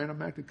doing a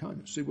random act of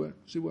kindness. See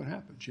what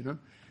happens, And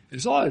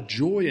there's a lot of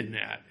joy in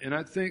that. And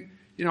I think,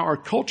 our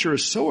culture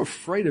is so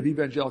afraid of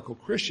evangelical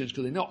Christians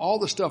because they know all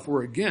the stuff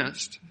we're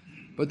against,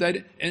 but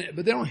they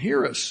don't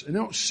hear us and they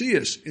don't see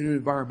us in an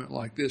environment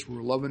like this.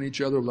 We're loving each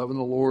other, loving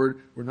the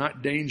Lord. We're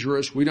not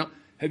dangerous.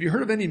 Have you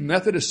heard of any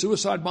Methodist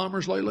suicide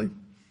bombers lately?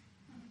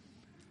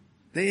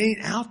 They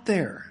ain't out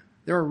there.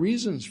 There are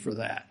reasons for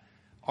that.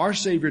 Our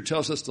Savior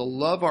tells us to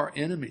love our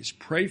enemies,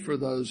 pray for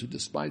those who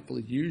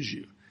despitefully use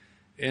you.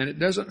 And it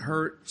doesn't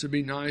hurt to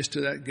be nice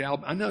to that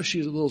gal. I know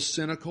she's a little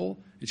cynical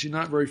and she's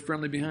not very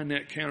friendly behind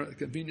that counter at the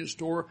convenience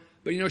store.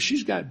 But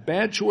she's got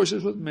bad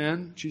choices with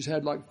men. She's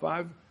had like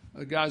 5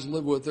 guys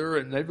live with her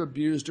and they've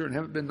abused her and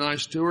haven't been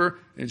nice to her.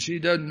 And she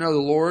doesn't know the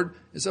Lord.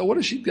 And so what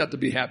has she got to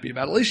be happy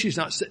about? At least she's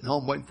not sitting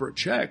home waiting for a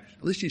check.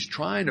 At least she's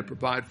trying to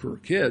provide for her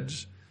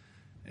kids.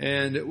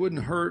 And it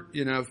wouldn't hurt,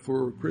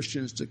 for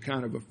Christians to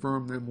kind of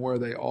affirm them where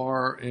they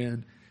are.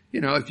 And,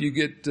 if you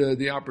get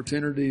the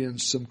opportunity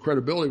and some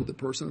credibility with the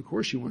person, of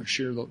course you want to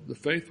share the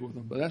faith with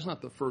them. But that's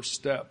not the first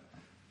step.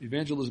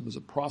 Evangelism is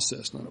a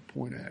process, not a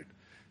point act.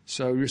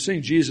 So you're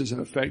seeing Jesus, in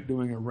effect,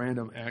 doing a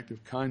random act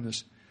of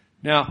kindness.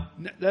 Now,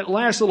 that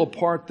last little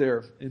part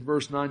there in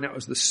verse 9, that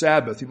was the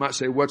Sabbath. You might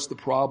say, what's the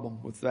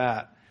problem with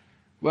that?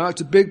 Well,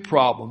 it's a big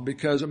problem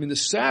because, the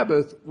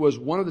Sabbath was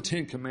one of the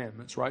 10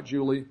 commandments, right,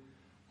 Julie?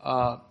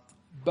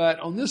 But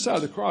on this side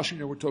of the cross,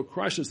 we're told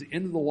Christ is the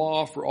end of the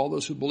law for all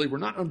those who believe. We're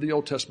not under the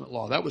Old Testament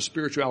law. That was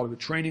spirituality with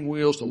training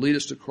wheels to lead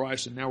us to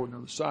Christ, and now we're on the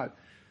other side.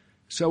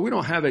 So we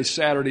don't have a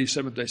Saturday,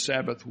 seventh-day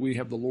Sabbath. We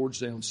have the Lord's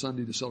Day on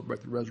Sunday to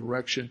celebrate the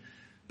resurrection.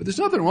 But there's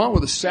nothing wrong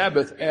with the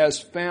Sabbath as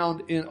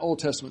found in Old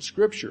Testament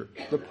Scripture.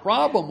 The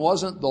problem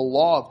wasn't the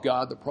law of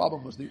God. The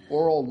problem was the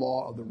oral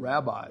law of the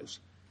rabbis.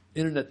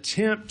 In an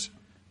attempt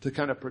to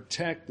kind of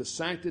protect the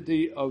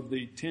sanctity of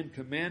the 10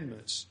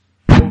 Commandments,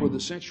 over the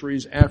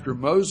centuries after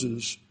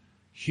Moses,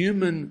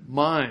 human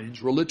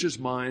minds, religious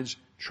minds,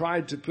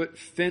 tried to put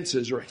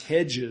fences or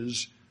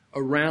hedges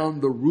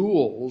around the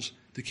rules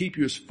to keep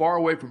you as far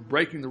away from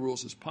breaking the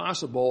rules as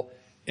possible.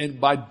 And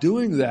by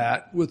doing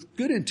that, with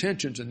good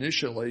intentions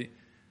initially,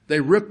 they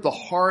ripped the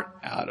heart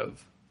out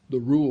of the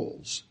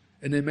rules.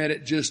 And they made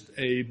it just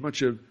a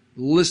bunch of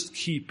list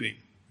keeping.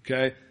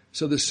 Okay?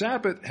 So the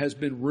Sabbath has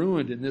been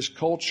ruined in this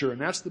culture, and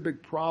that's the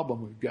big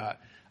problem we've got.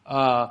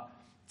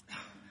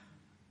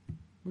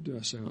 What did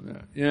I say on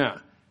that? Yeah.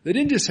 They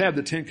didn't just have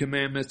the Ten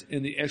Commandments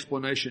in the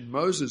explanation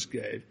Moses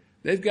gave.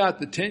 They've got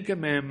the Ten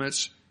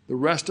Commandments, the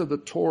rest of the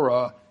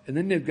Torah, and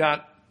then they've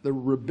got the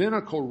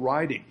rabbinical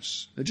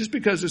writings. Now, just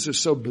because this is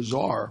so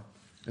bizarre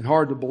and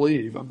hard to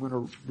believe, I'm going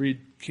to read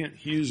Kent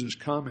Hughes'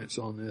 comments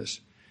on this.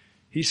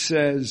 He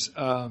says,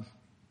 over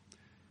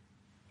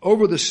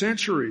the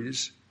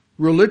centuries,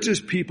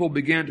 religious people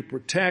began to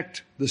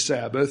protect the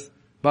Sabbath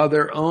by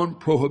their own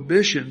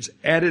prohibitions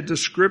added to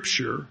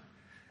Scripture,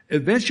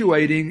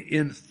 eventuating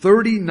in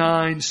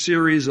 39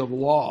 series of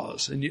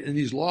laws. And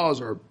these laws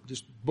are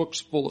just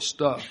books full of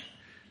stuff.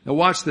 Now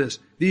watch this.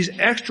 These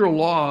extra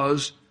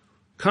laws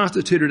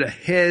constituted a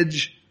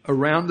hedge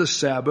around the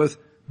Sabbath,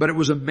 but it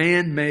was a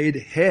man-made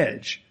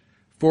hedge.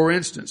 For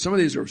instance, some of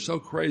these are so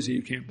crazy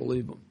you can't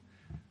believe them.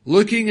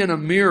 Looking in a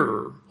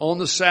mirror on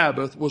the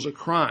Sabbath was a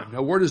crime.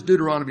 Now where does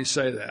Deuteronomy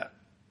say that?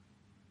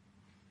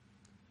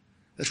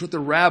 That's what the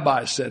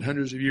rabbis said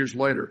hundreds of years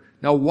later.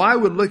 Now, why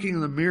would looking in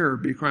the mirror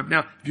be a crime?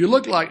 Now, if you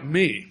look like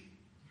me,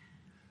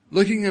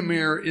 looking in a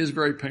mirror is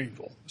very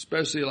painful,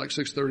 especially at like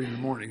 6:30 in the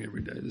morning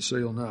every day, just so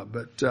you'll know.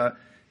 But,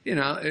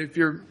 if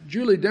you're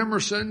Julie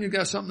Demerson, you've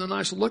got something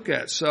nice to look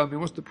at. So,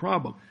 what's the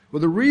problem?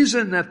 Well, the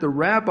reason that the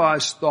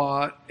rabbis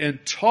thought and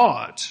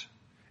taught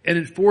and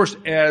enforced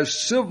as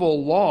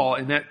civil law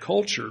in that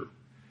culture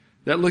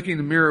that looking in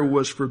the mirror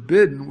was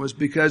forbidden was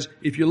because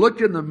if you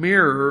looked in the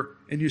mirror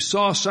and you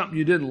saw something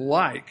you didn't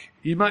like,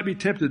 you might be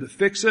tempted to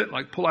fix it,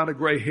 like pull out a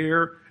gray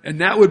hair,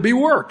 and that would be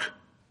work.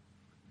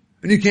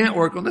 And you can't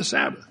work on the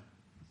Sabbath.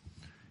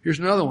 Here's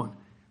another one.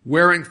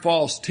 Wearing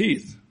false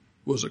teeth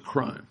was a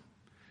crime.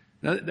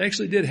 Now, they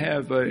actually did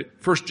have a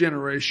first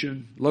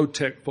generation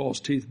low-tech false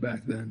teeth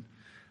back then.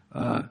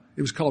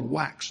 It was called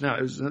wax. Now,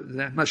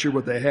 I'm not sure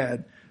what they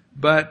had.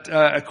 But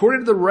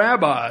according to the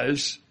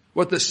rabbis,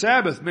 what the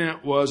Sabbath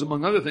meant was,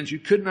 among other things, you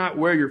could not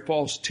wear your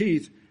false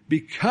teeth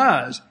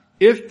because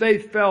if they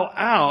fell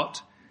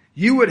out,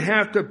 you would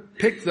have to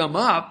pick them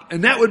up,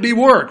 and that would be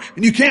work.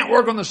 And you can't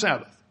work on the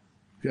Sabbath.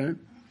 Okay?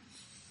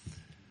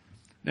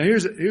 Now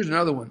here's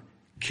another one.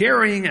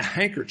 Carrying a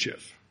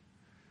handkerchief.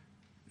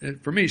 And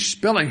for me,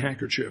 spelling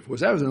handkerchief I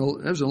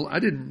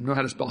didn't know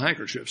how to spell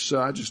handkerchief, so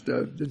I just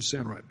didn't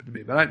sound right to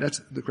me. But that's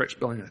the correct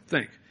spelling, I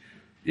think.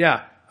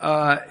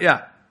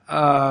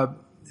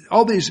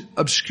 All these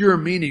obscure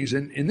meanings,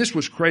 and this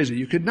was crazy.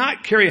 You could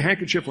not carry a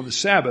handkerchief on the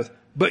Sabbath,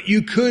 but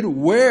you could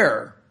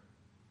wear,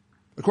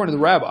 according to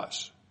the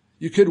rabbis,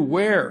 you could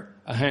wear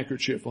a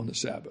handkerchief on the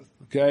Sabbath.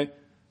 Okay?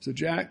 So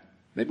Jack,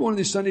 maybe one of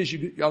these Sundays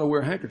you got to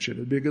wear a handkerchief.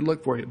 It'd be a good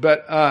look for you.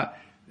 But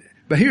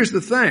here's the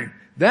thing.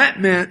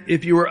 That meant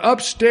if you were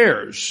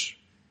upstairs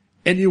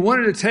and you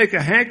wanted to take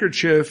a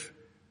handkerchief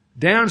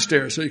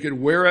downstairs so you could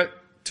wear it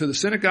to the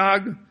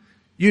synagogue,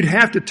 you'd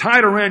have to tie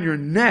it around your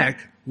neck,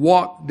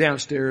 walk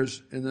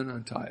downstairs, and then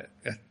untie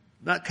it.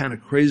 That kind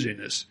of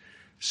craziness.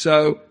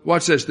 So,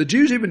 watch this. The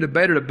Jews even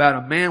debated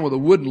about a man with a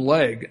wooden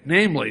leg.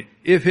 Namely,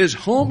 if his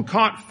home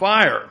caught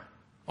fire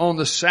on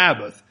the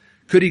Sabbath,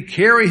 could he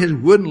carry his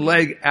wooden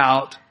leg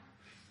out,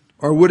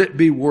 or would it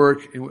be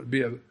work and would it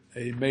be a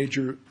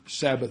major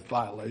Sabbath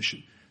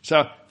violation?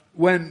 So,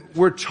 when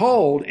we're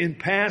told in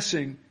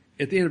passing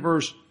at the end of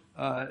verse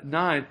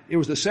 9, it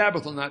was the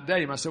Sabbath on that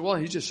day. You might say, well,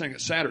 he's just saying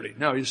it's Saturday.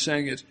 No, he's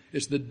saying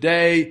it's the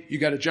day you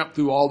got to jump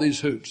through all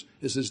these hoops.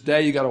 It's this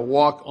day you got to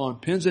walk on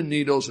pins and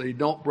needles so you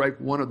don't break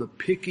one of the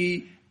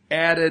picky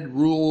added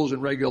rules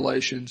and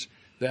regulations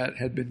that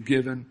had been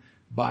given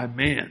by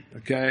man.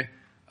 Okay?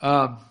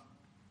 Now,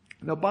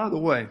 by the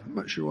way, I'm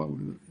not sure why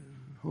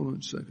hold on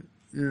a second.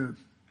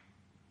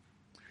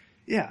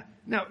 Yeah.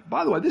 Now,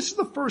 by the way, this is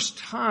the first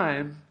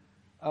time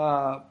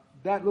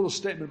that little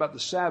statement about the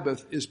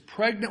Sabbath is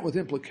pregnant with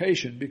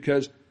implication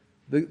because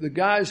the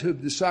guys who've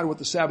decided what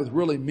the Sabbath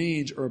really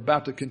means are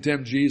about to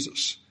condemn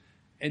Jesus.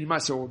 And you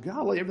might say, well,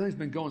 golly, everything's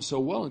been going so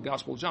well in the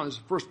Gospel of John. This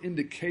is the first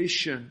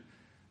indication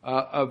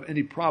of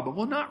any problem.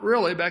 Well, not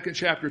really. Back in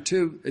chapter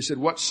 2, they said,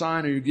 what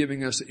sign are you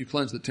giving us that you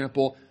cleanse the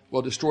temple?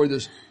 Well, destroy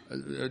this,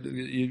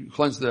 you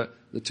cleanse the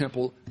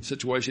temple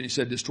situation. He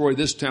said, destroy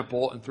this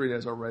temple, in 3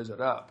 days I'll raise it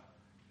up.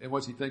 And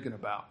what's he thinking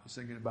about? He's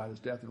thinking about his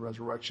death and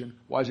resurrection.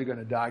 Why is he going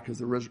to die? Because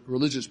the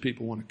religious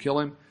people want to kill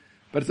him.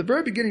 But at the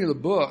very beginning of the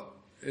book,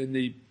 in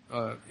the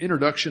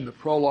introduction, the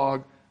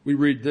prologue, we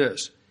read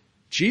this.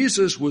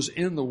 Jesus was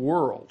in the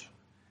world,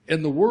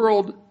 and the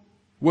world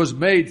was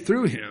made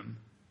through him,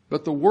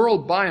 but the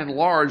world by and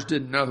large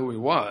didn't know who he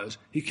was.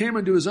 He came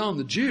into his own,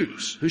 the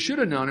Jews, who should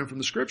have known him from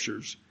the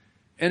Scriptures,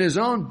 and his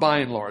own by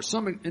and large,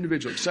 some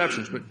individual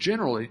exceptions, but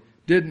generally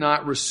did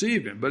not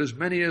receive him. But as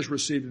many as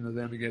received him to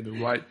them, he gave the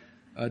right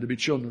to be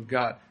children of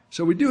God.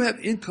 So we do have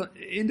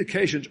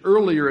indications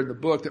earlier in the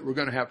book that we're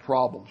going to have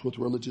problems with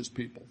religious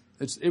people.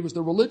 It was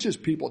the religious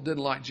people that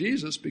didn't like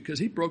Jesus because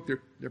he broke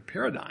their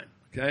paradigm.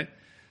 Okay,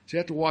 So you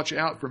have to watch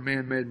out for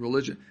man-made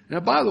religion. Now,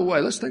 by the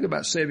way, let's think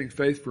about saving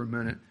faith for a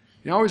minute.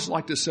 I always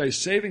like to say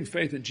saving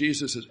faith in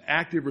Jesus is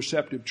active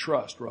receptive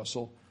trust,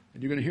 Russell.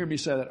 And you're going to hear me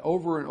say that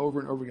over and over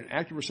and over again.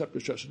 Active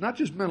receptive trust. It's not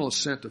just mental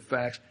assent to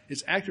facts.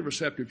 It's active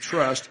receptive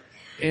trust.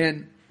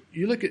 And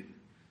you look at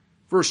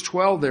verse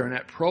 12 there in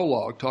that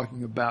prologue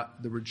talking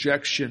about the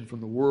rejection from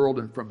the world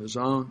and from his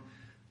own.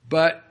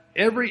 But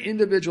every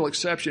individual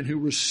exception who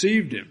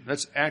received him,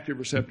 that's active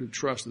receptive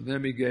trust. To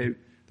them he gave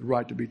the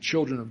right to be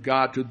children of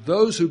God, to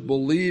those who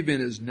believe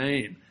in his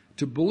name.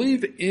 To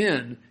believe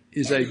in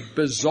is a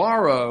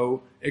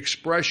bizarro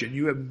expression.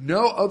 You have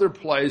no other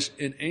place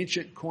in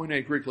ancient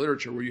Koine Greek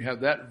literature where you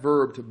have that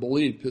verb to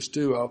believe,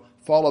 pisteuo,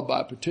 followed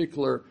by a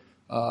particular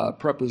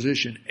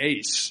preposition,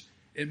 eis.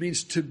 It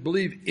means to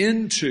believe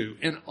into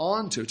and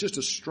onto. It's just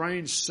a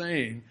strange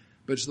saying,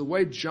 but it's the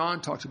way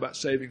John talks about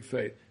saving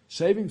faith.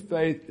 Saving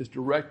faith is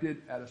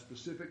directed at a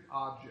specific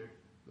object,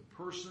 the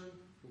person,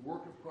 the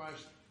work of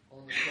Christ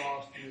on the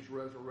cross and his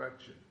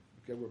resurrection.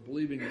 Okay, we're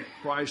believing that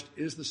Christ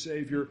is the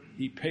Savior.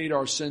 He paid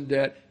our sin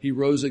debt. He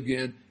rose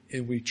again,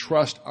 and we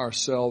trust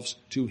ourselves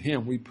to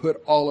him. We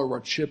put all of our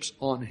chips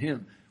on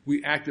him.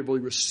 We actively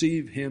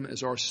receive him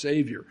as our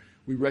Savior.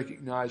 We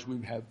recognize we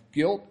have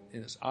guilt,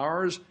 and it's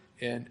ours,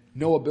 and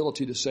no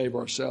ability to save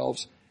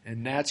ourselves.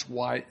 And that's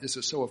why this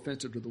is so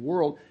offensive to the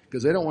world,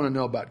 because they don't want to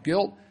know about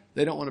guilt.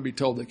 They don't want to be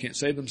told they can't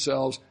save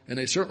themselves, and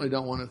they certainly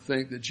don't want to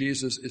think that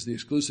Jesus is the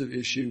exclusive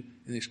issue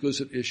and the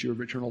exclusive issue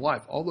of eternal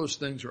life. All those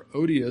things are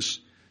odious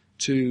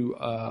to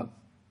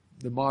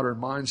the modern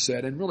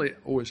mindset, and really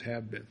always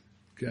have been.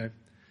 Okay,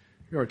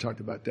 we already talked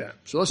about that.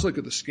 So let's look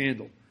at the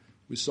scandal.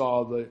 We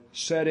saw the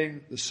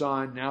setting, the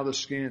sign, now the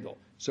scandal.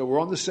 So we're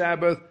on the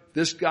Sabbath.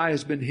 This guy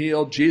has been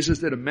healed. Jesus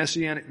did a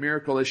messianic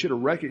miracle. They should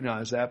have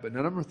recognized that, but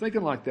none of them are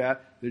thinking like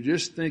that. They're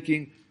just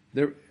thinking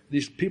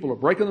these people are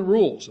breaking the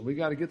rules, and we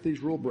got to get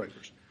these rule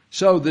breakers.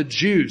 So the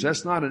Jews,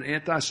 that's not an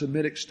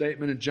anti-Semitic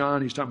statement in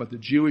John. He's talking about the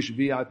Jewish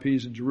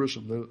VIPs in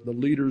Jerusalem, the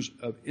leaders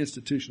of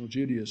institutional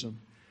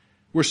Judaism.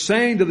 We're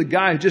saying to the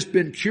guy who's just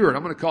been cured,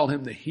 I'm going to call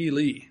him the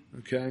healee,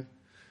 okay?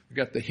 We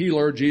got the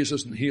healer,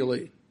 Jesus, and the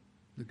healee,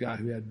 the guy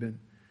who had been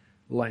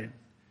lame.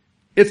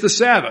 It's the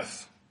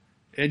Sabbath.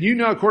 And you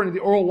know, according to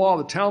the oral law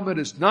of the Talmud,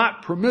 it's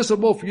not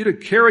permissible for you to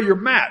carry your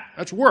mat.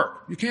 That's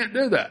work. You can't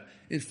do that.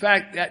 In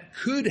fact, that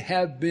could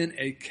have been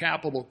a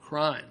capital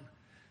crime.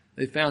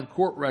 They found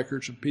court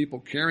records of people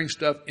carrying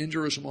stuff in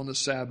Jerusalem on the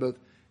Sabbath,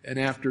 and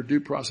after due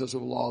process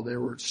of law, they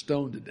were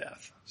stoned to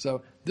death.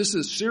 So this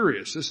is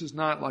serious. This is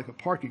not like a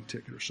parking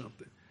ticket or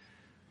something.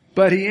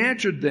 But he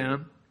answered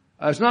them,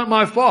 it's not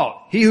my fault.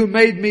 He who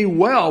made me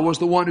well was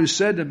the one who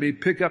said to me,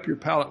 pick up your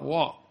pallet and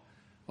walk.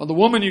 Well, the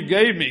woman you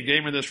gave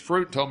me this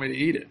fruit and told me to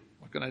eat it.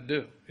 What can I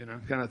do?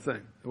 Kind of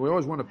thing. We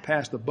always want to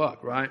pass the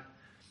buck, right?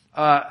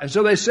 And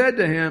so they said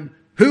to him,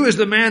 who is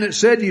the man that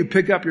said to you,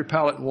 pick up your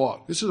pallet and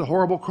walk? This is a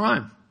horrible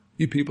crime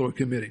you people are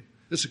committing.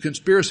 This is a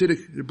conspiracy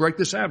to break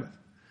the Sabbath.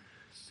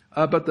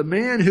 But the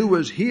man who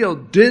was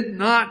healed did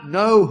not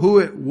know who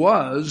it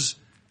was,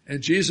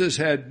 and Jesus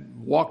had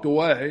walked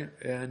away,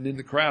 and then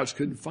the crowds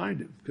couldn't find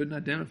him, couldn't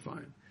identify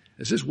him.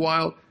 This is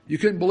wild. You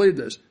couldn't believe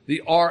this.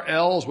 The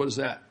RLs, what is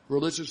that?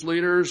 Religious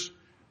leaders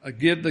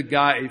give the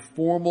guy a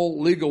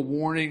formal legal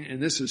warning,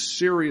 and this is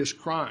serious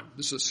crime.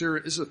 This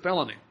is a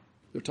felony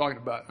they're talking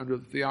about under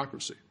the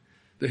theocracy.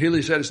 The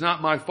healer said, it's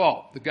not my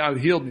fault. The guy who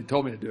healed me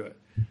told me to do it.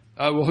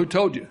 Well, who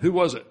told you? Who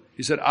was it?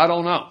 He said, I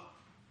don't know.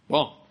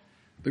 Well,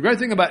 the great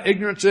thing about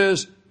ignorance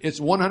is it's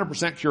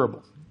 100%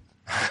 curable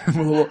with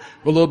a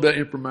little bit of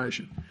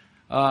information.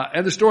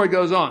 And the story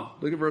goes on.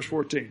 Look at verse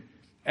 14.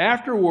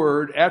 After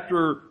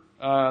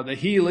the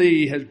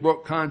healee has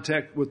broke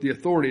contact with the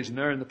authorities and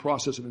they're in the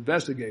process of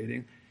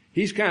investigating,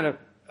 he's kind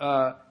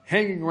of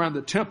hanging around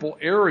the temple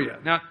area.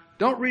 Now,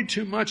 don't read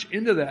too much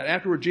into that.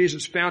 Afterward,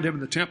 Jesus found him in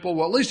the temple.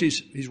 Well, at least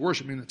he's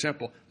worshiping in the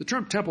temple. The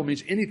term temple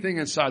means anything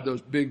inside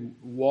those big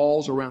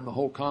walls around the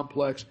whole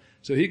complex.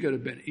 So he could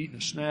have been eating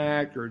a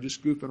snack or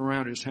just goofing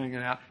around or just hanging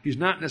out. He's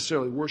not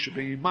necessarily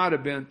worshiping. He might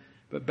have been,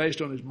 but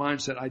based on his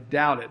mindset, I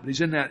doubt it. But he's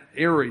in that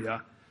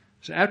area.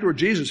 So afterward,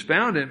 Jesus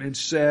found him and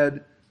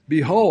said,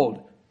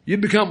 behold,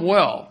 you've become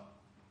well,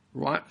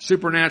 right?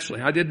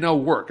 Supernaturally. I did no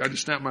work. I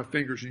just snapped my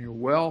fingers and you're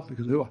well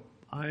because of who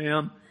I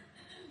am.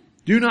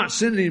 Do not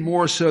sin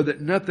anymore so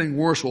that nothing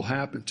worse will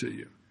happen to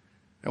you.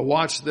 Now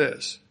watch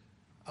this.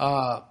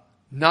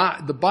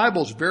 The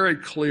Bible's very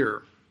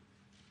clear.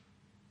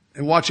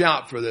 And watch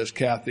out for this,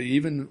 Kathy,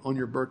 even on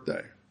your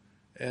birthday.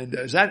 And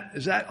is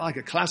that like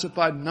a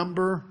classified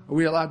number? Are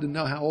we allowed to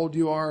know how old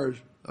you are?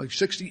 Like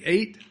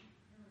 68?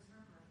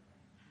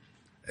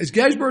 It's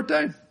Gay's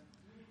birthday?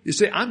 You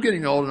see, I'm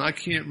getting old and I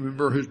can't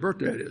remember whose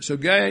birthday it is. So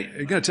Gay, are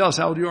you going to tell us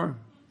how old you are?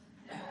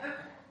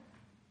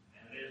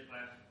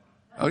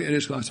 Oh, it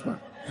is classified.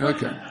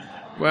 Okay.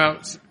 Well,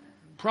 it's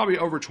probably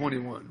over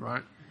 21,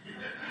 right?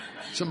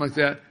 Something like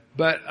that.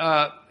 But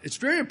it's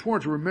very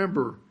important to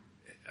remember,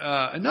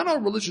 and not all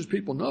religious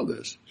people know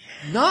this,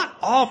 not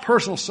all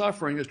personal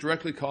suffering is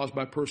directly caused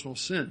by personal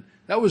sin.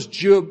 That was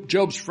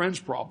Job's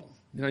friend's problem.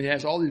 He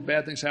has all these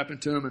bad things happen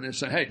to him, and they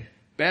say, hey,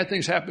 bad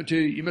things happen to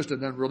you, you must have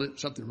done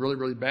something really,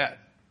 really bad,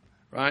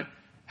 right?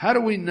 How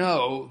do we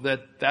know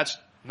that that's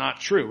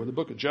not true with the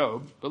book of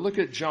Job? But look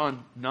at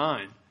John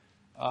 9.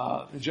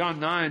 In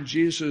John 9,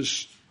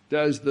 Jesus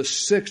does the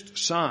sixth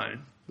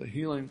sign, the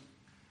healing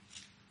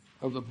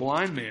of the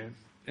blind man.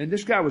 And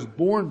this guy was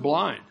born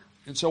blind.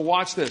 And so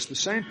watch this. The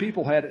same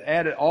people had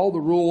added all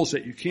the rules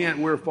that you can't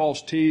wear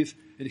false teeth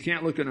and you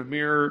can't look in a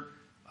mirror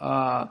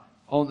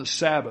on the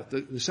Sabbath.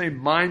 The same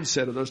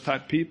mindset of those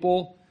type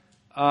people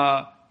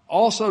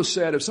also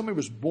said if somebody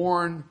was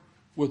born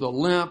with a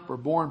limp or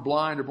born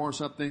blind or born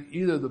something,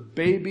 either the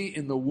baby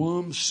in the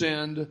womb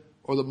sinned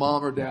or the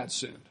mom or dad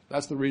sinned.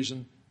 That's the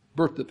reason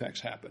birth defects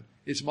happen.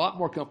 It's a lot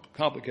more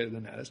complicated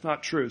than that. It's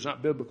not true. It's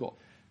not biblical.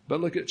 But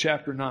look at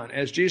chapter 9.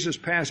 As Jesus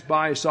passed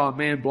by, he saw a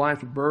man blind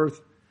from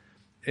birth.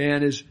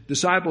 And his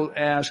disciples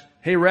asked,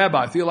 hey,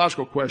 Rabbi,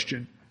 theological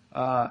question,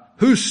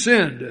 who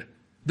sinned,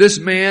 this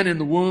man in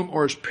the womb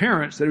or his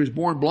parents, that he was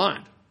born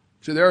blind?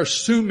 So they're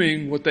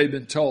assuming what they've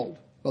been told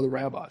by the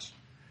rabbis.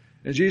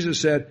 And Jesus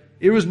said,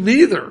 it was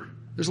neither.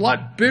 There's a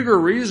lot bigger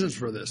reasons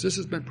for this. This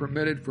has been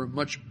permitted for a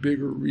much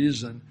bigger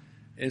reason.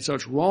 And so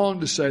it's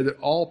wrong to say that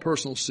all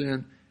personal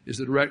sin is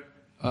the direct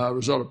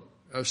result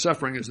of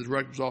suffering is the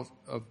direct result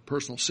of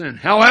personal sin.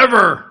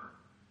 However,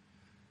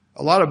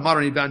 a lot of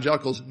modern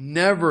evangelicals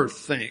never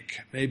think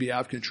maybe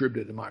I've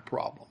contributed to my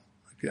problem.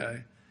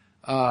 Okay?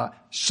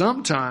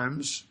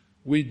 Sometimes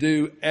we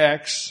do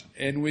X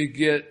and we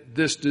get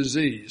this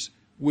disease.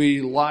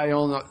 We lie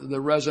on the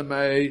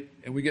resume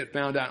and we get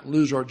found out and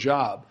lose our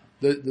job.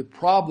 The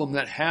problem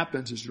that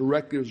happens is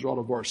directly as a result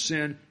of our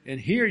sin. And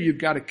here you've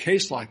got a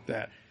case like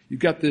that.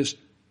 You've got this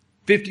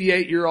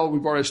 58-year-old,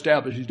 we've already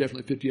established he's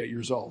definitely 58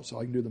 years old, so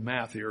I can do the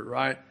math here,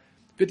 right?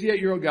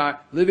 58-year-old guy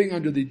living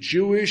under the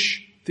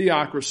Jewish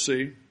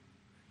theocracy,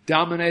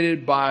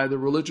 dominated by the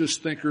religious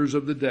thinkers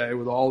of the day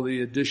with all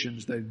the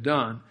additions they've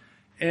done.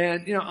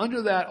 And,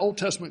 under that Old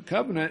Testament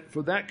covenant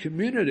for that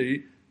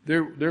community,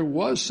 there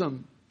was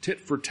some tit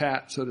for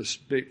tat, so to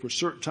speak, for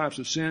certain types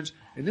of sins.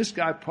 And this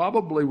guy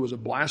probably was a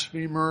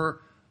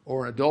blasphemer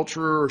or an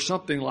adulterer or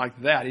something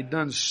like that. He'd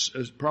done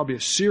probably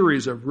a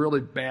series of really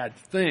bad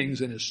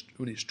things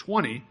when he's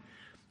 20.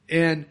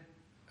 And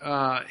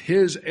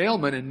his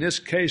ailment in this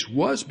case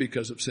was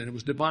because of sin. It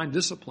was divine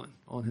discipline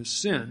on his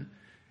sin.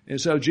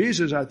 And so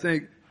Jesus, I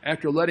think,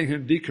 after letting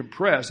him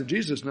decompress, and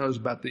Jesus knows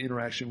about the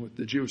interaction with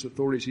the Jewish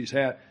authorities he's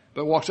had,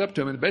 but walks up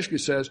to him and basically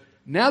says,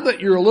 now that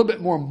you're a little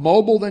bit more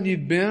mobile than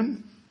you've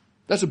been,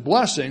 that's a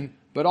blessing,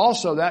 but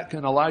also that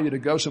can allow you to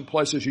go some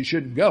places you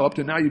shouldn't go. Up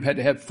to now you've had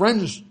to have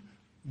friends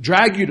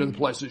drag you to the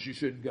places you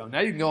shouldn't go.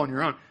 Now you can go on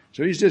your own.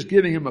 So he's just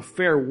giving him a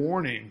fair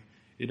warning.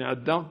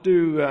 Don't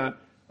do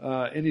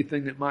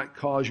anything that might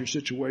cause your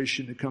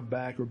situation to come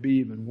back or be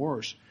even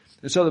worse.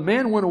 And so the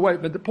man went away.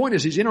 But the point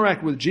is he's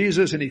interacted with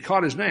Jesus and he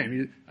caught his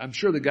name. I'm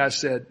sure the guy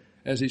said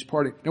as he's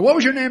parting, now what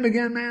was your name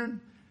again, man?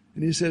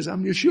 And he says,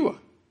 I'm Yeshua,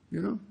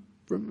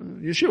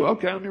 from Yeshua.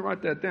 Okay, let me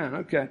write that down.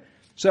 Okay.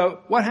 So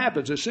what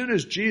happens? As soon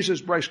as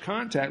Jesus breaks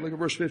contact, look at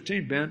verse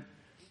 15, Ben,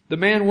 the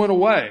man went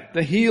away,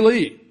 the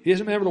healee. He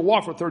hasn't been able to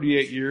walk for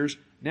 38 years.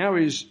 Now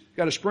he's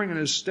got a spring in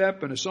his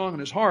step and a song in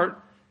his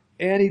heart.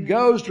 And he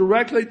goes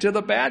directly to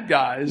the bad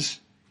guys.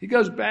 He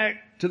goes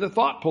back to the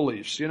thought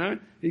police,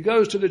 He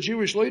goes to the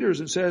Jewish leaders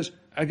and says,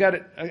 I got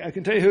it. I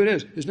can tell you who it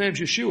is. His name's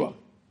Yeshua.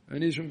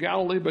 And he's from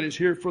Galilee, but he's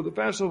here for the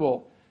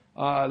festival.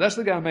 That's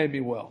the guy who made me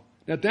well.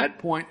 At that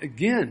point,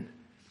 again,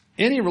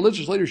 any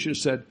religious leader should have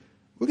said,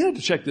 we're going to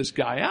have to check this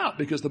guy out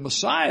because the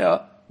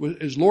Messiah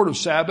is Lord of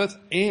Sabbath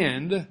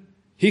and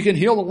he can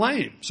heal the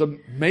lame. So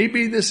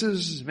maybe this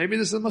is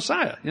the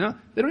Messiah. They don't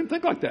even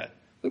think like that.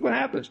 Look what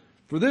happens.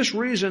 For this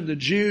reason, the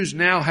Jews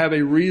now have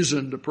a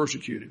reason to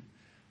persecute him.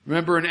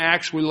 Remember in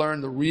Acts we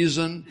learned the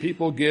reason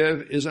people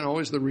give isn't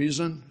always the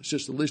reason. It's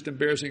just the least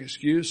embarrassing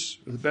excuse,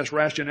 the best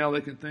rationale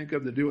they can think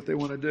of to do what they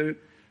want to do.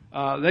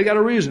 They got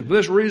a reason, for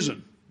this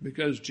reason,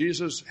 because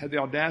Jesus had the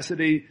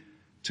audacity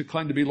to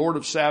claim to be Lord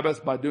of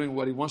Sabbath by doing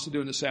what he wants to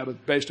do in the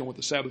Sabbath based on what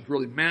the Sabbath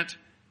really meant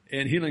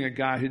and healing a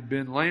guy who'd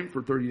been lame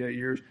for 38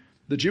 years.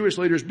 The Jewish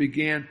leaders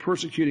began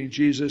persecuting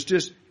Jesus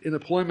just in the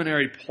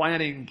preliminary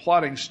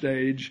plotting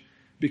stage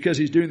because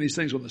he's doing these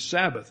things on the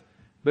Sabbath.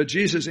 But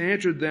Jesus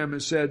answered them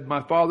and said,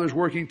 my Father's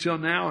working till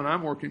now and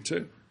I'm working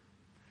too.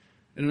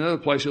 In another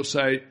place he'll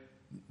say,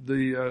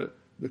 the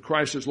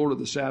Christ is Lord of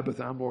the Sabbath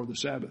and I'm Lord of the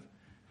Sabbath.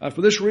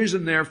 For this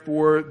reason,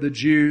 therefore, the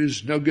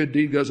Jews, no good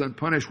deed goes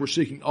unpunished, were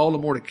seeking all the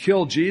more to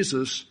kill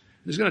Jesus.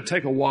 It's going to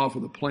take a while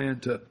for the plan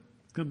to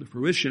come to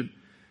fruition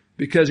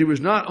because he was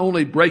not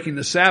only breaking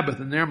the Sabbath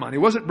in their mind. He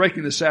wasn't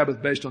breaking the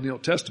Sabbath based on the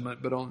Old Testament,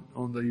 but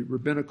on the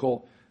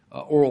rabbinical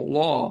oral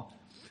law.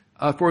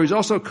 For he's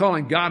also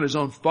calling God his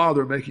own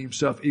Father, making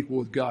himself equal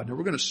with God. Now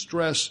we're going to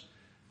stress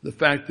the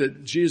fact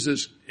that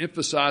Jesus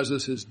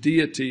emphasizes his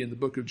deity in the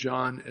book of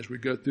John as we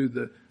go through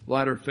the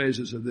latter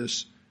phases of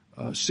this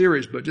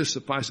series, but just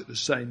suffice it to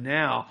say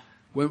now,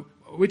 when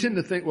we tend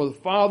to think, well, the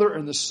Father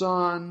and the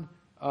Son,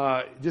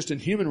 just in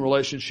human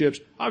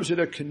relationships, obviously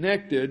they're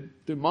connected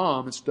through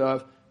mom and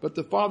stuff, but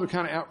the Father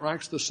kind of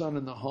outranks the Son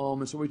in the home,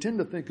 and so we tend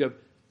to think of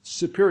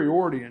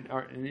superiority and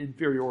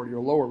inferiority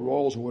or lower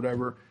roles or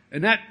whatever.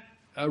 And that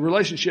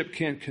relationship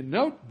can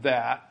connote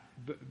that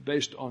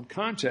based on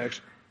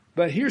context.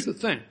 But here's the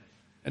thing.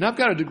 And I've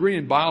got a degree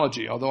in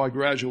biology, although I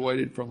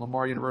graduated from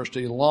Lamar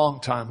University a long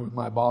time with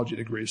my biology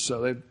degree.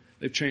 So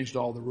they've changed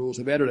all the rules.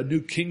 They've added a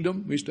new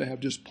kingdom. We used to have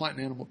just plant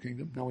and animal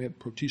kingdom. Now we have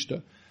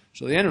Protista.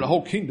 So they added a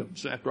whole kingdom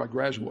after I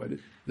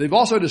graduated. They've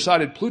also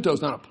decided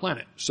Pluto's not a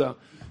planet. So,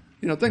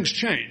 things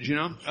change,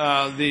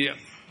 the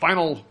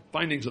final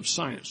findings of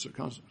science are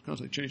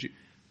constantly changing.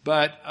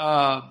 But,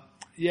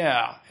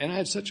 and I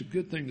had such a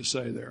good thing to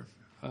say there.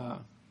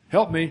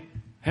 Help me.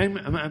 I'm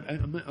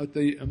at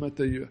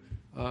the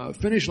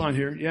finish line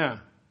here. Yeah.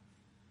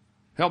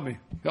 Help me.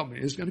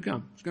 It's going to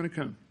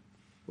come.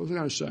 What was I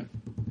going to say?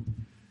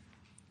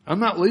 I'm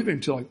not leaving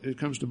until it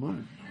comes to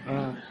mind.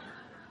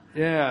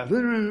 Yeah.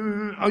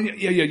 Oh,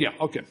 yeah.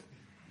 Okay.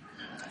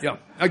 Yeah,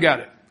 I got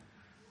it.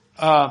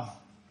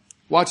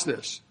 Watch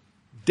this.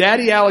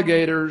 Daddy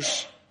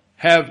alligators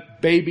have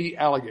baby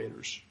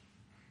alligators.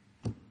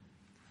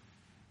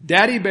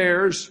 Daddy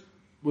bears,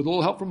 with a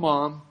little help from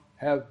mom,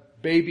 have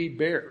baby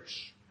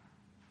bears.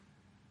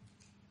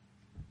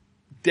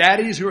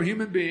 Daddies who are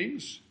human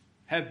beings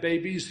have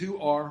babies who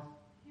are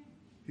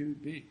human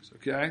beings,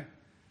 okay?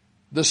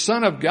 The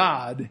Son of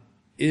God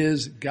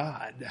is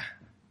God.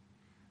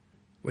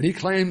 When he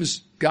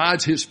claims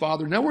God's his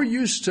Father, now we're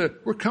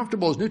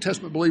comfortable as New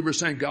Testament believers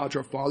saying God's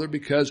our Father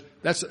because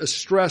that's a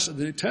stress of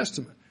the New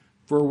Testament.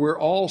 For we're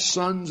all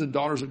sons and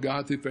daughters of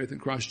God through faith in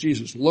Christ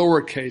Jesus.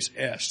 Lowercase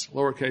s,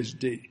 lowercase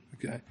d,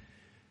 okay?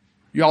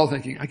 Y'all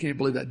thinking, I can't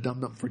believe that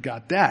dumb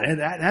forgot that. And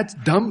that's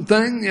dumb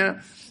thing,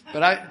 yeah.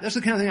 But that's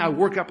the kind of thing I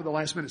work up at the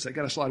last minute. So I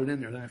gotta slide it in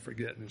there, then I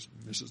forget and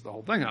this is the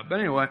whole thing up. But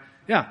anyway,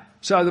 yeah.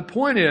 So the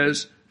point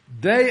is,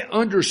 they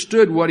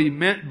understood what he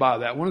meant by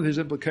that. One of his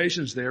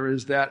implications there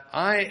is that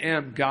I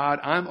am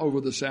God. I'm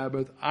over the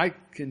Sabbath. I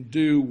can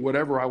do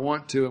whatever I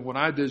want to, and what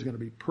I do is going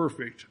to be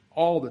perfect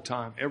all the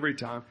time, every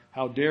time.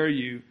 How dare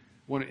you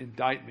want to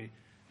indict me?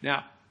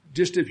 Now,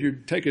 just if you're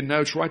taking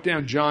notes, write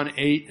down John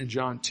 8 and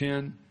John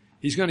 10.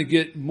 He's going to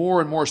get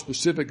more and more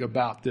specific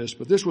about this,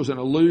 but this was an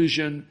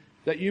allusion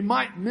that you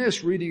might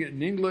miss reading it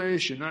in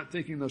English and not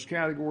thinking those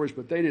categories,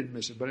 but they didn't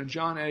miss it. But in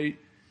John 8,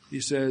 he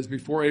says,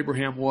 before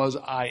Abraham was,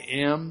 I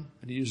am.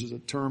 And he uses a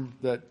term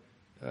that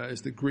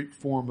is the Greek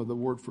form of the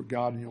word for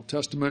God in the Old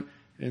Testament.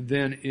 And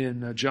then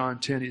in John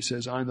 10, he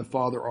says, I and the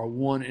Father are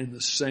one and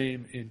the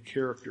same in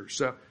character.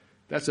 So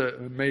that's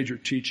a major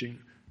teaching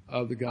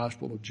of the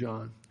Gospel of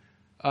John.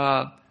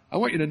 I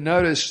want you to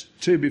notice,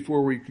 too,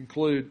 before we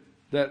conclude,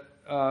 that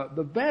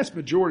the vast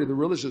majority of the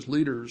religious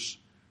leaders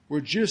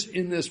were just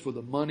in this for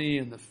the money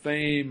and the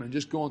fame and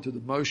just going through the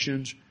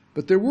motions.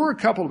 But there were a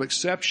couple of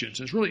exceptions.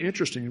 It's really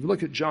interesting. If you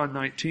look at John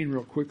 19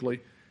 real quickly,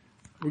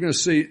 we're going to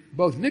see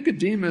both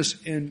Nicodemus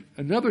and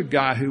another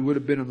guy who would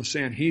have been in the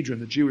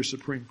Sanhedrin, the Jewish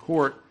Supreme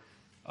Court,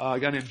 a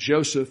guy named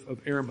Joseph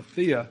of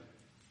Arimathea.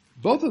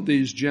 Both of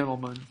these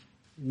gentlemen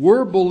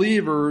were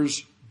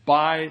believers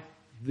by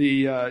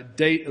the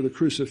date of the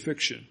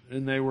crucifixion,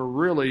 and they were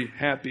really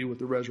happy with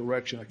the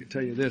resurrection, I can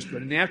tell you this.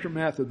 But in the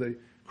aftermath of the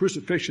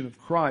crucifixion of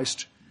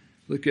Christ,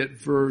 look at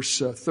verse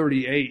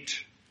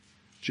 38.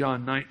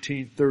 John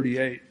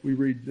 19:38, we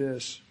read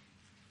this.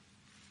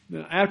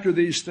 Now, after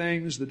these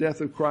things, the death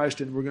of Christ,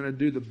 and we're going to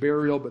do the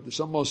burial, but there's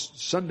almost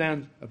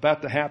sundown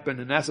about to happen,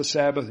 and that's a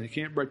Sabbath, and you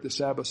can't break the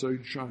Sabbath, so you're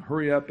trying to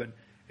hurry up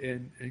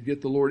and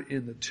get the Lord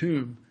in the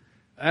tomb.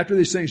 After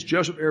these things,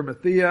 Joseph of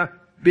Arimathea,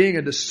 being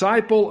a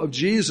disciple of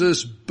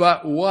Jesus,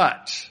 but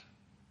what?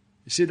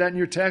 You see that in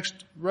your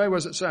text? Ray, what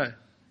does it say?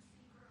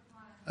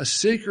 A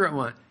secret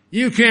one.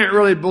 You can't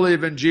really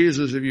believe in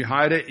Jesus if you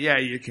hide it. Yeah,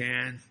 you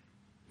can.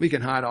 We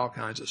can hide all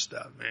kinds of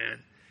stuff, man.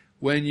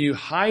 When you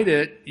hide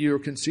it, you're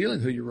concealing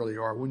who you really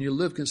are. When you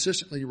live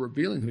consistently, you're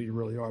revealing who you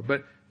really are.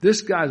 But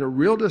this guy's a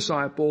real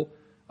disciple,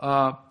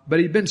 but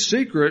he'd been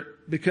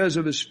secret because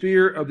of his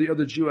fear of the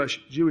other Jewish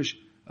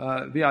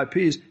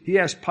VIPs. He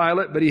asked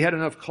Pilate, but he had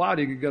enough clout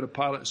he could go to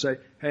Pilate and say,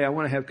 hey, I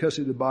want to have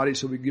custody of the body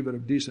so we can give it a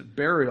decent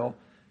burial.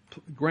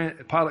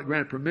 Pilate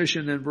granted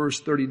permission. Then verse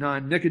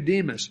 39,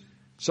 Nicodemus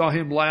saw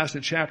him last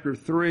in chapter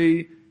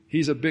 3.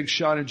 He's a big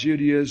shot in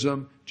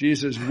Judaism.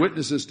 Jesus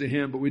witnesses to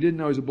him, but we didn't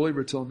know he was a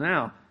believer till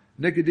now.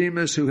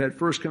 Nicodemus, who had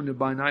first come to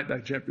by night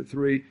back chapter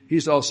 3,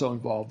 he's also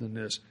involved in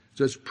this.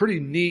 So it's pretty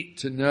neat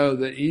to know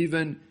that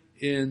even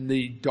in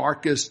the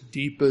darkest,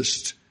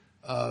 deepest,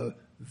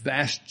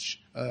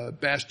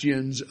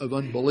 bastions of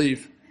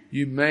unbelief,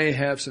 you may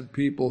have some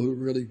people who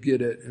really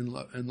get it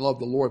and love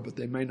the Lord, but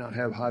they may not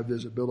have high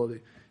visibility.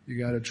 You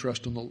got to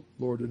trust in the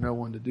Lord to know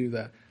when to do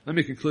that. Let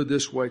me conclude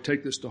this way.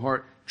 Take this to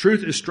heart.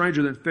 Truth is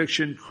stranger than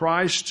fiction.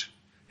 Christ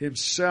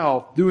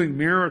himself doing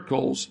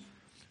miracles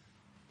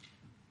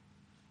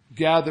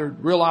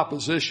gathered real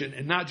opposition,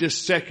 and not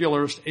just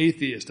secularist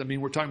atheists. I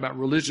mean, we're talking about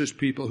religious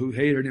people who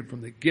hated him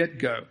from the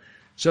get-go.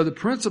 So the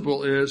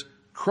principle is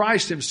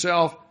Christ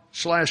himself /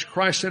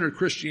 Christ-centered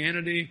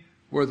Christianity,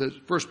 where the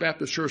First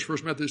Baptist Church,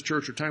 First Methodist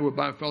Church, or Tanglewood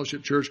Bible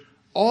Fellowship Church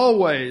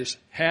always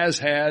has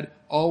had,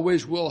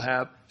 always will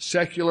have,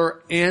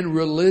 secular and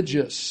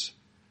religious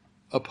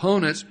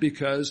opponents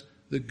because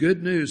the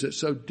good news that's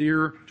so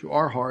dear to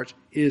our hearts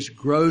is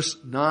gross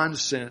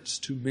nonsense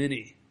to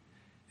many.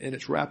 And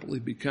it's rapidly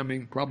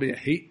becoming probably a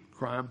hate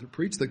crime to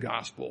preach the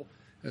gospel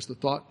as the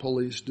thought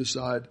police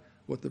decide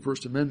what the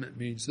First Amendment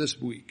means this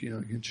week.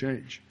 It can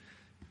change.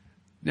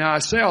 Now, I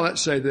say all that to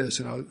say this,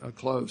 and I'll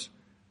close.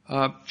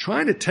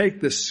 Trying to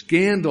take the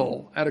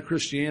scandal out of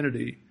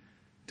Christianity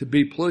to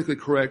be politically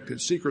correct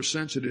and seeker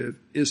sensitive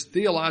is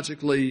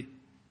theologically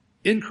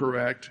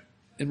incorrect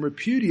and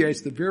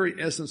repudiates the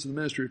very essence of the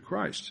ministry of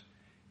Christ.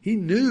 He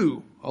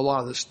knew a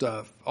lot of this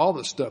stuff, all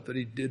the stuff that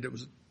he did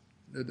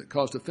that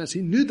caused offense.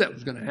 He knew that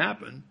was going to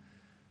happen,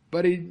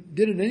 but he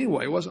did it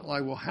anyway. It wasn't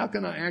like, well, how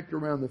can I act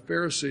around the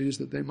Pharisees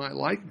that they might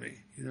like me?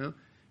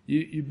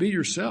 You be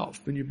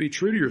yourself and you be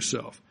true to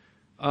yourself.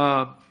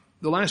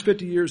 The last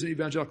 50 years in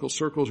evangelical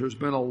circles, there's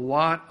been a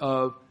lot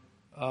of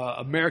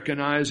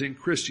Americanizing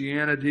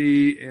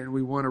Christianity, and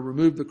we want to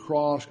remove the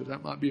cross because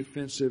that might be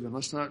offensive, and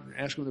let's not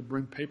ask them to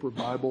bring paper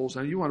Bibles.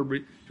 And if you want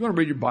to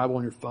read your Bible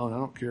on your phone, I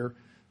don't care.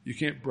 You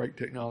can't break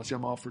technology.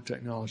 I'm all for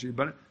technology,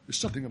 but there's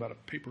something about a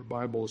paper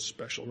Bible is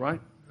special,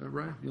 right?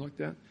 Right? You like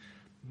that?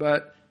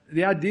 But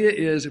the idea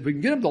is if we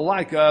can get them to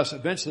like us,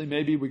 eventually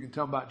maybe we can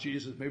tell them about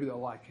Jesus. Maybe they'll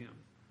like him.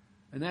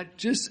 And that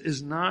just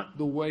is not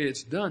the way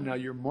it's done. Now,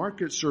 your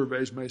market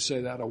surveys may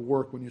say that'll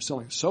work when you're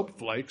selling soap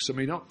flakes.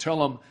 Don't tell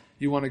them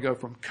you want to go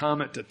from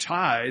Comet to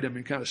Tide.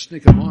 Kind of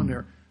sneak them on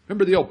there.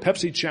 Remember the old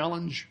Pepsi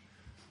challenge?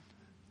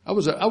 I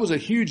was a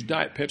huge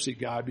Diet Pepsi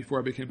guy before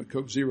I became a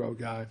Coke Zero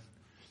guy.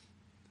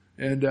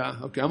 And,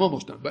 okay, I'm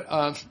almost done. But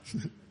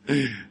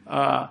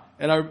I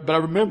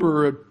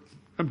remember,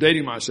 I'm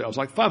dating myself. It was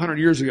like 500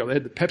 years ago. They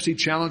had the Pepsi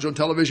challenge on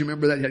television.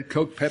 Remember that? You had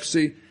Coke,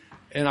 Pepsi.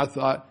 And I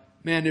thought,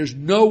 man, there's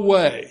no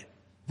way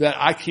that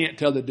I can't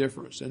tell the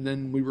difference. And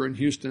then we were in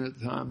Houston at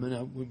the time,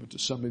 and we went to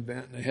some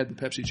event, and they had the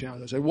Pepsi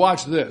challenge. I said,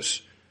 watch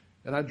this.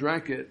 And I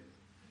drank it.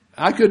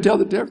 I couldn't tell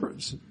the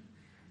difference.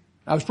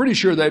 I was pretty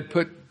sure they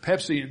put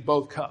Pepsi in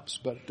both cups,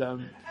 but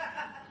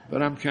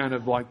I'm kind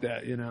of like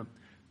that,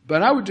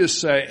 But I would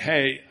just say,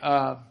 hey,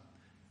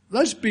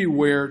 let's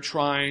beware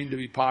trying to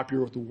be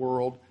popular with the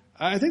world.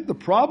 I think the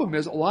problem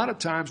is a lot of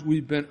times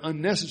we've been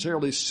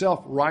unnecessarily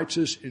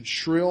self-righteous and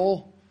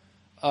shrill,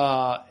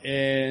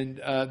 and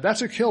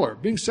that's a killer.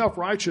 Being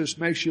self-righteous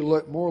makes you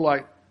look more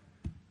like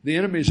the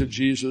enemies of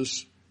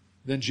Jesus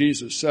than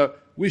Jesus. So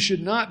we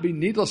should not be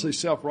needlessly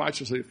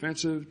self-righteously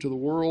offensive to the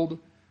world,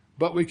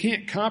 but we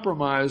can't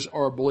compromise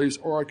our beliefs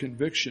or our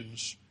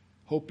convictions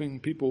hoping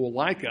people will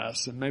like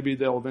us and maybe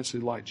they'll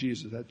eventually like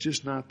Jesus. That's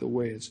just not the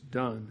way it's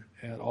done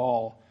at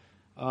all.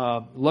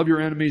 Love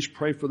your enemies,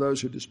 pray for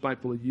those who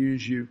despitefully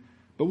use you.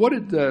 But what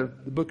did the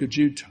book of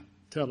Jude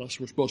tell us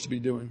we're supposed to be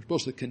doing? We're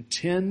supposed to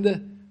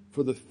contend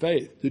for the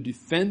faith, to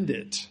defend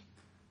it,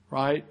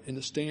 right, and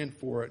to stand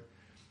for it.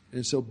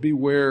 And so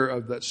beware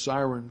of that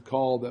siren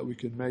call that we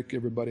could make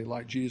everybody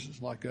like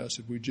Jesus, like us,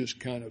 if we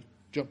just kind of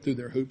jump through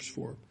their hoops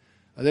for it.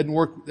 That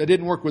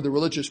didn't work with the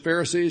religious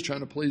Pharisees, trying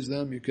to please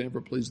them. You can never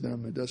please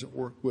them. It doesn't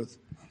work with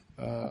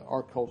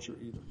our culture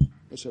either.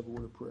 Let's have a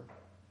word of prayer.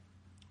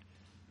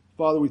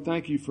 Father, we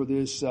thank you for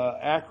this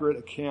accurate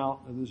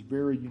account of this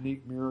very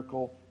unique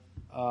miracle.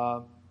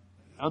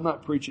 I'm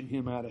not preaching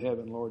him out of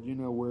heaven, Lord. You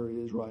know where he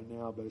is right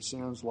now, but it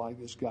sounds like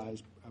this guy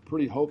is a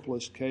pretty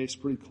hopeless case,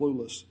 pretty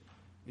clueless.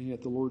 And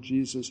yet the Lord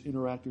Jesus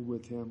interacted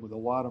with him with a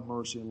lot of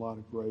mercy and a lot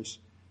of grace.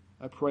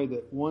 I pray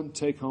that one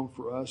take home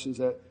for us is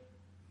that,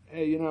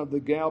 hey, the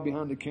gal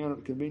behind the counter at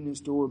the convenience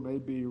store may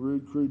be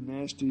rude, crude,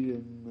 nasty,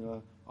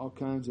 and all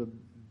kinds of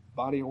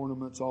body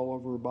ornaments all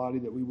over her body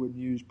that we wouldn't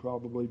use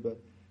probably,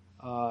 but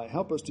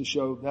help us to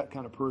show that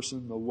kind of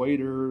person, the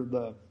waiter,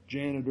 the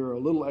janitor, a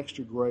little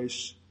extra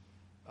grace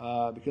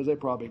because they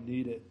probably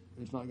need it.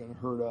 It's not going to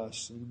hurt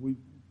us. And we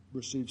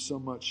receive so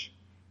much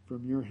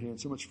from your hand,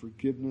 so much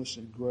forgiveness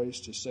and grace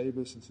to save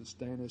us and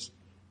sustain us.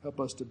 Help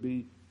us to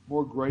be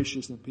more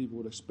gracious than people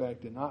would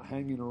expect and not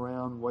hanging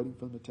around waiting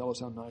for them to tell us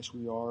how nice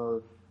we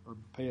are or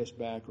pay us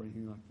back or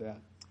anything like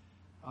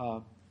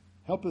that.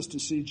 Help us to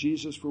see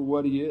Jesus for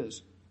what he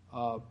is,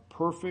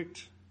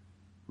 perfect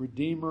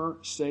Redeemer,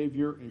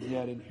 Savior, and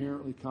yet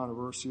inherently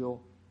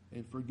controversial,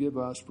 and forgive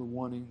us for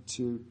wanting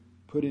to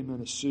put him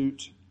in a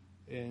suit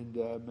and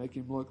make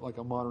him look like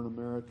a modern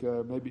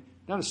America. Maybe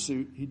not a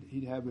suit.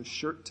 He'd have his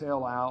shirt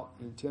tail out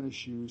and tennis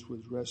shoes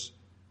with dress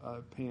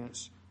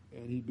pants,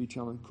 and he'd be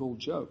telling cool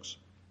jokes.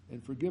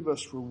 And forgive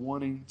us for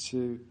wanting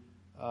to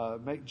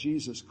make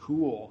Jesus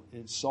cool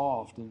and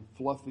soft and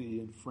fluffy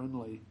and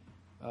friendly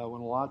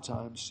when a lot of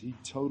times he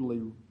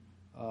totally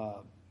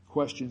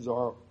questions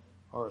our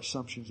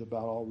assumptions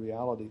about all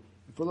reality.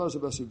 And for those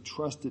of us who've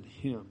trusted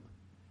him,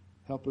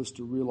 help us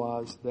to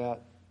realize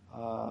that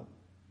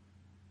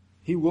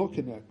he will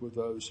connect with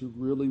those who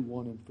really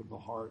want him from the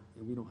heart,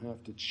 and we don't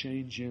have to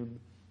change him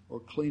or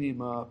clean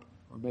him up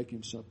or make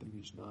him something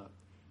he's not.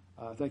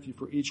 Thank you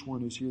for each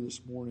one who's here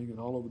this morning and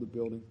all over the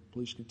building.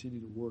 Please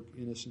continue to work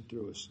in us and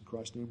through us. In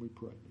Christ's name we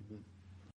pray. Amen.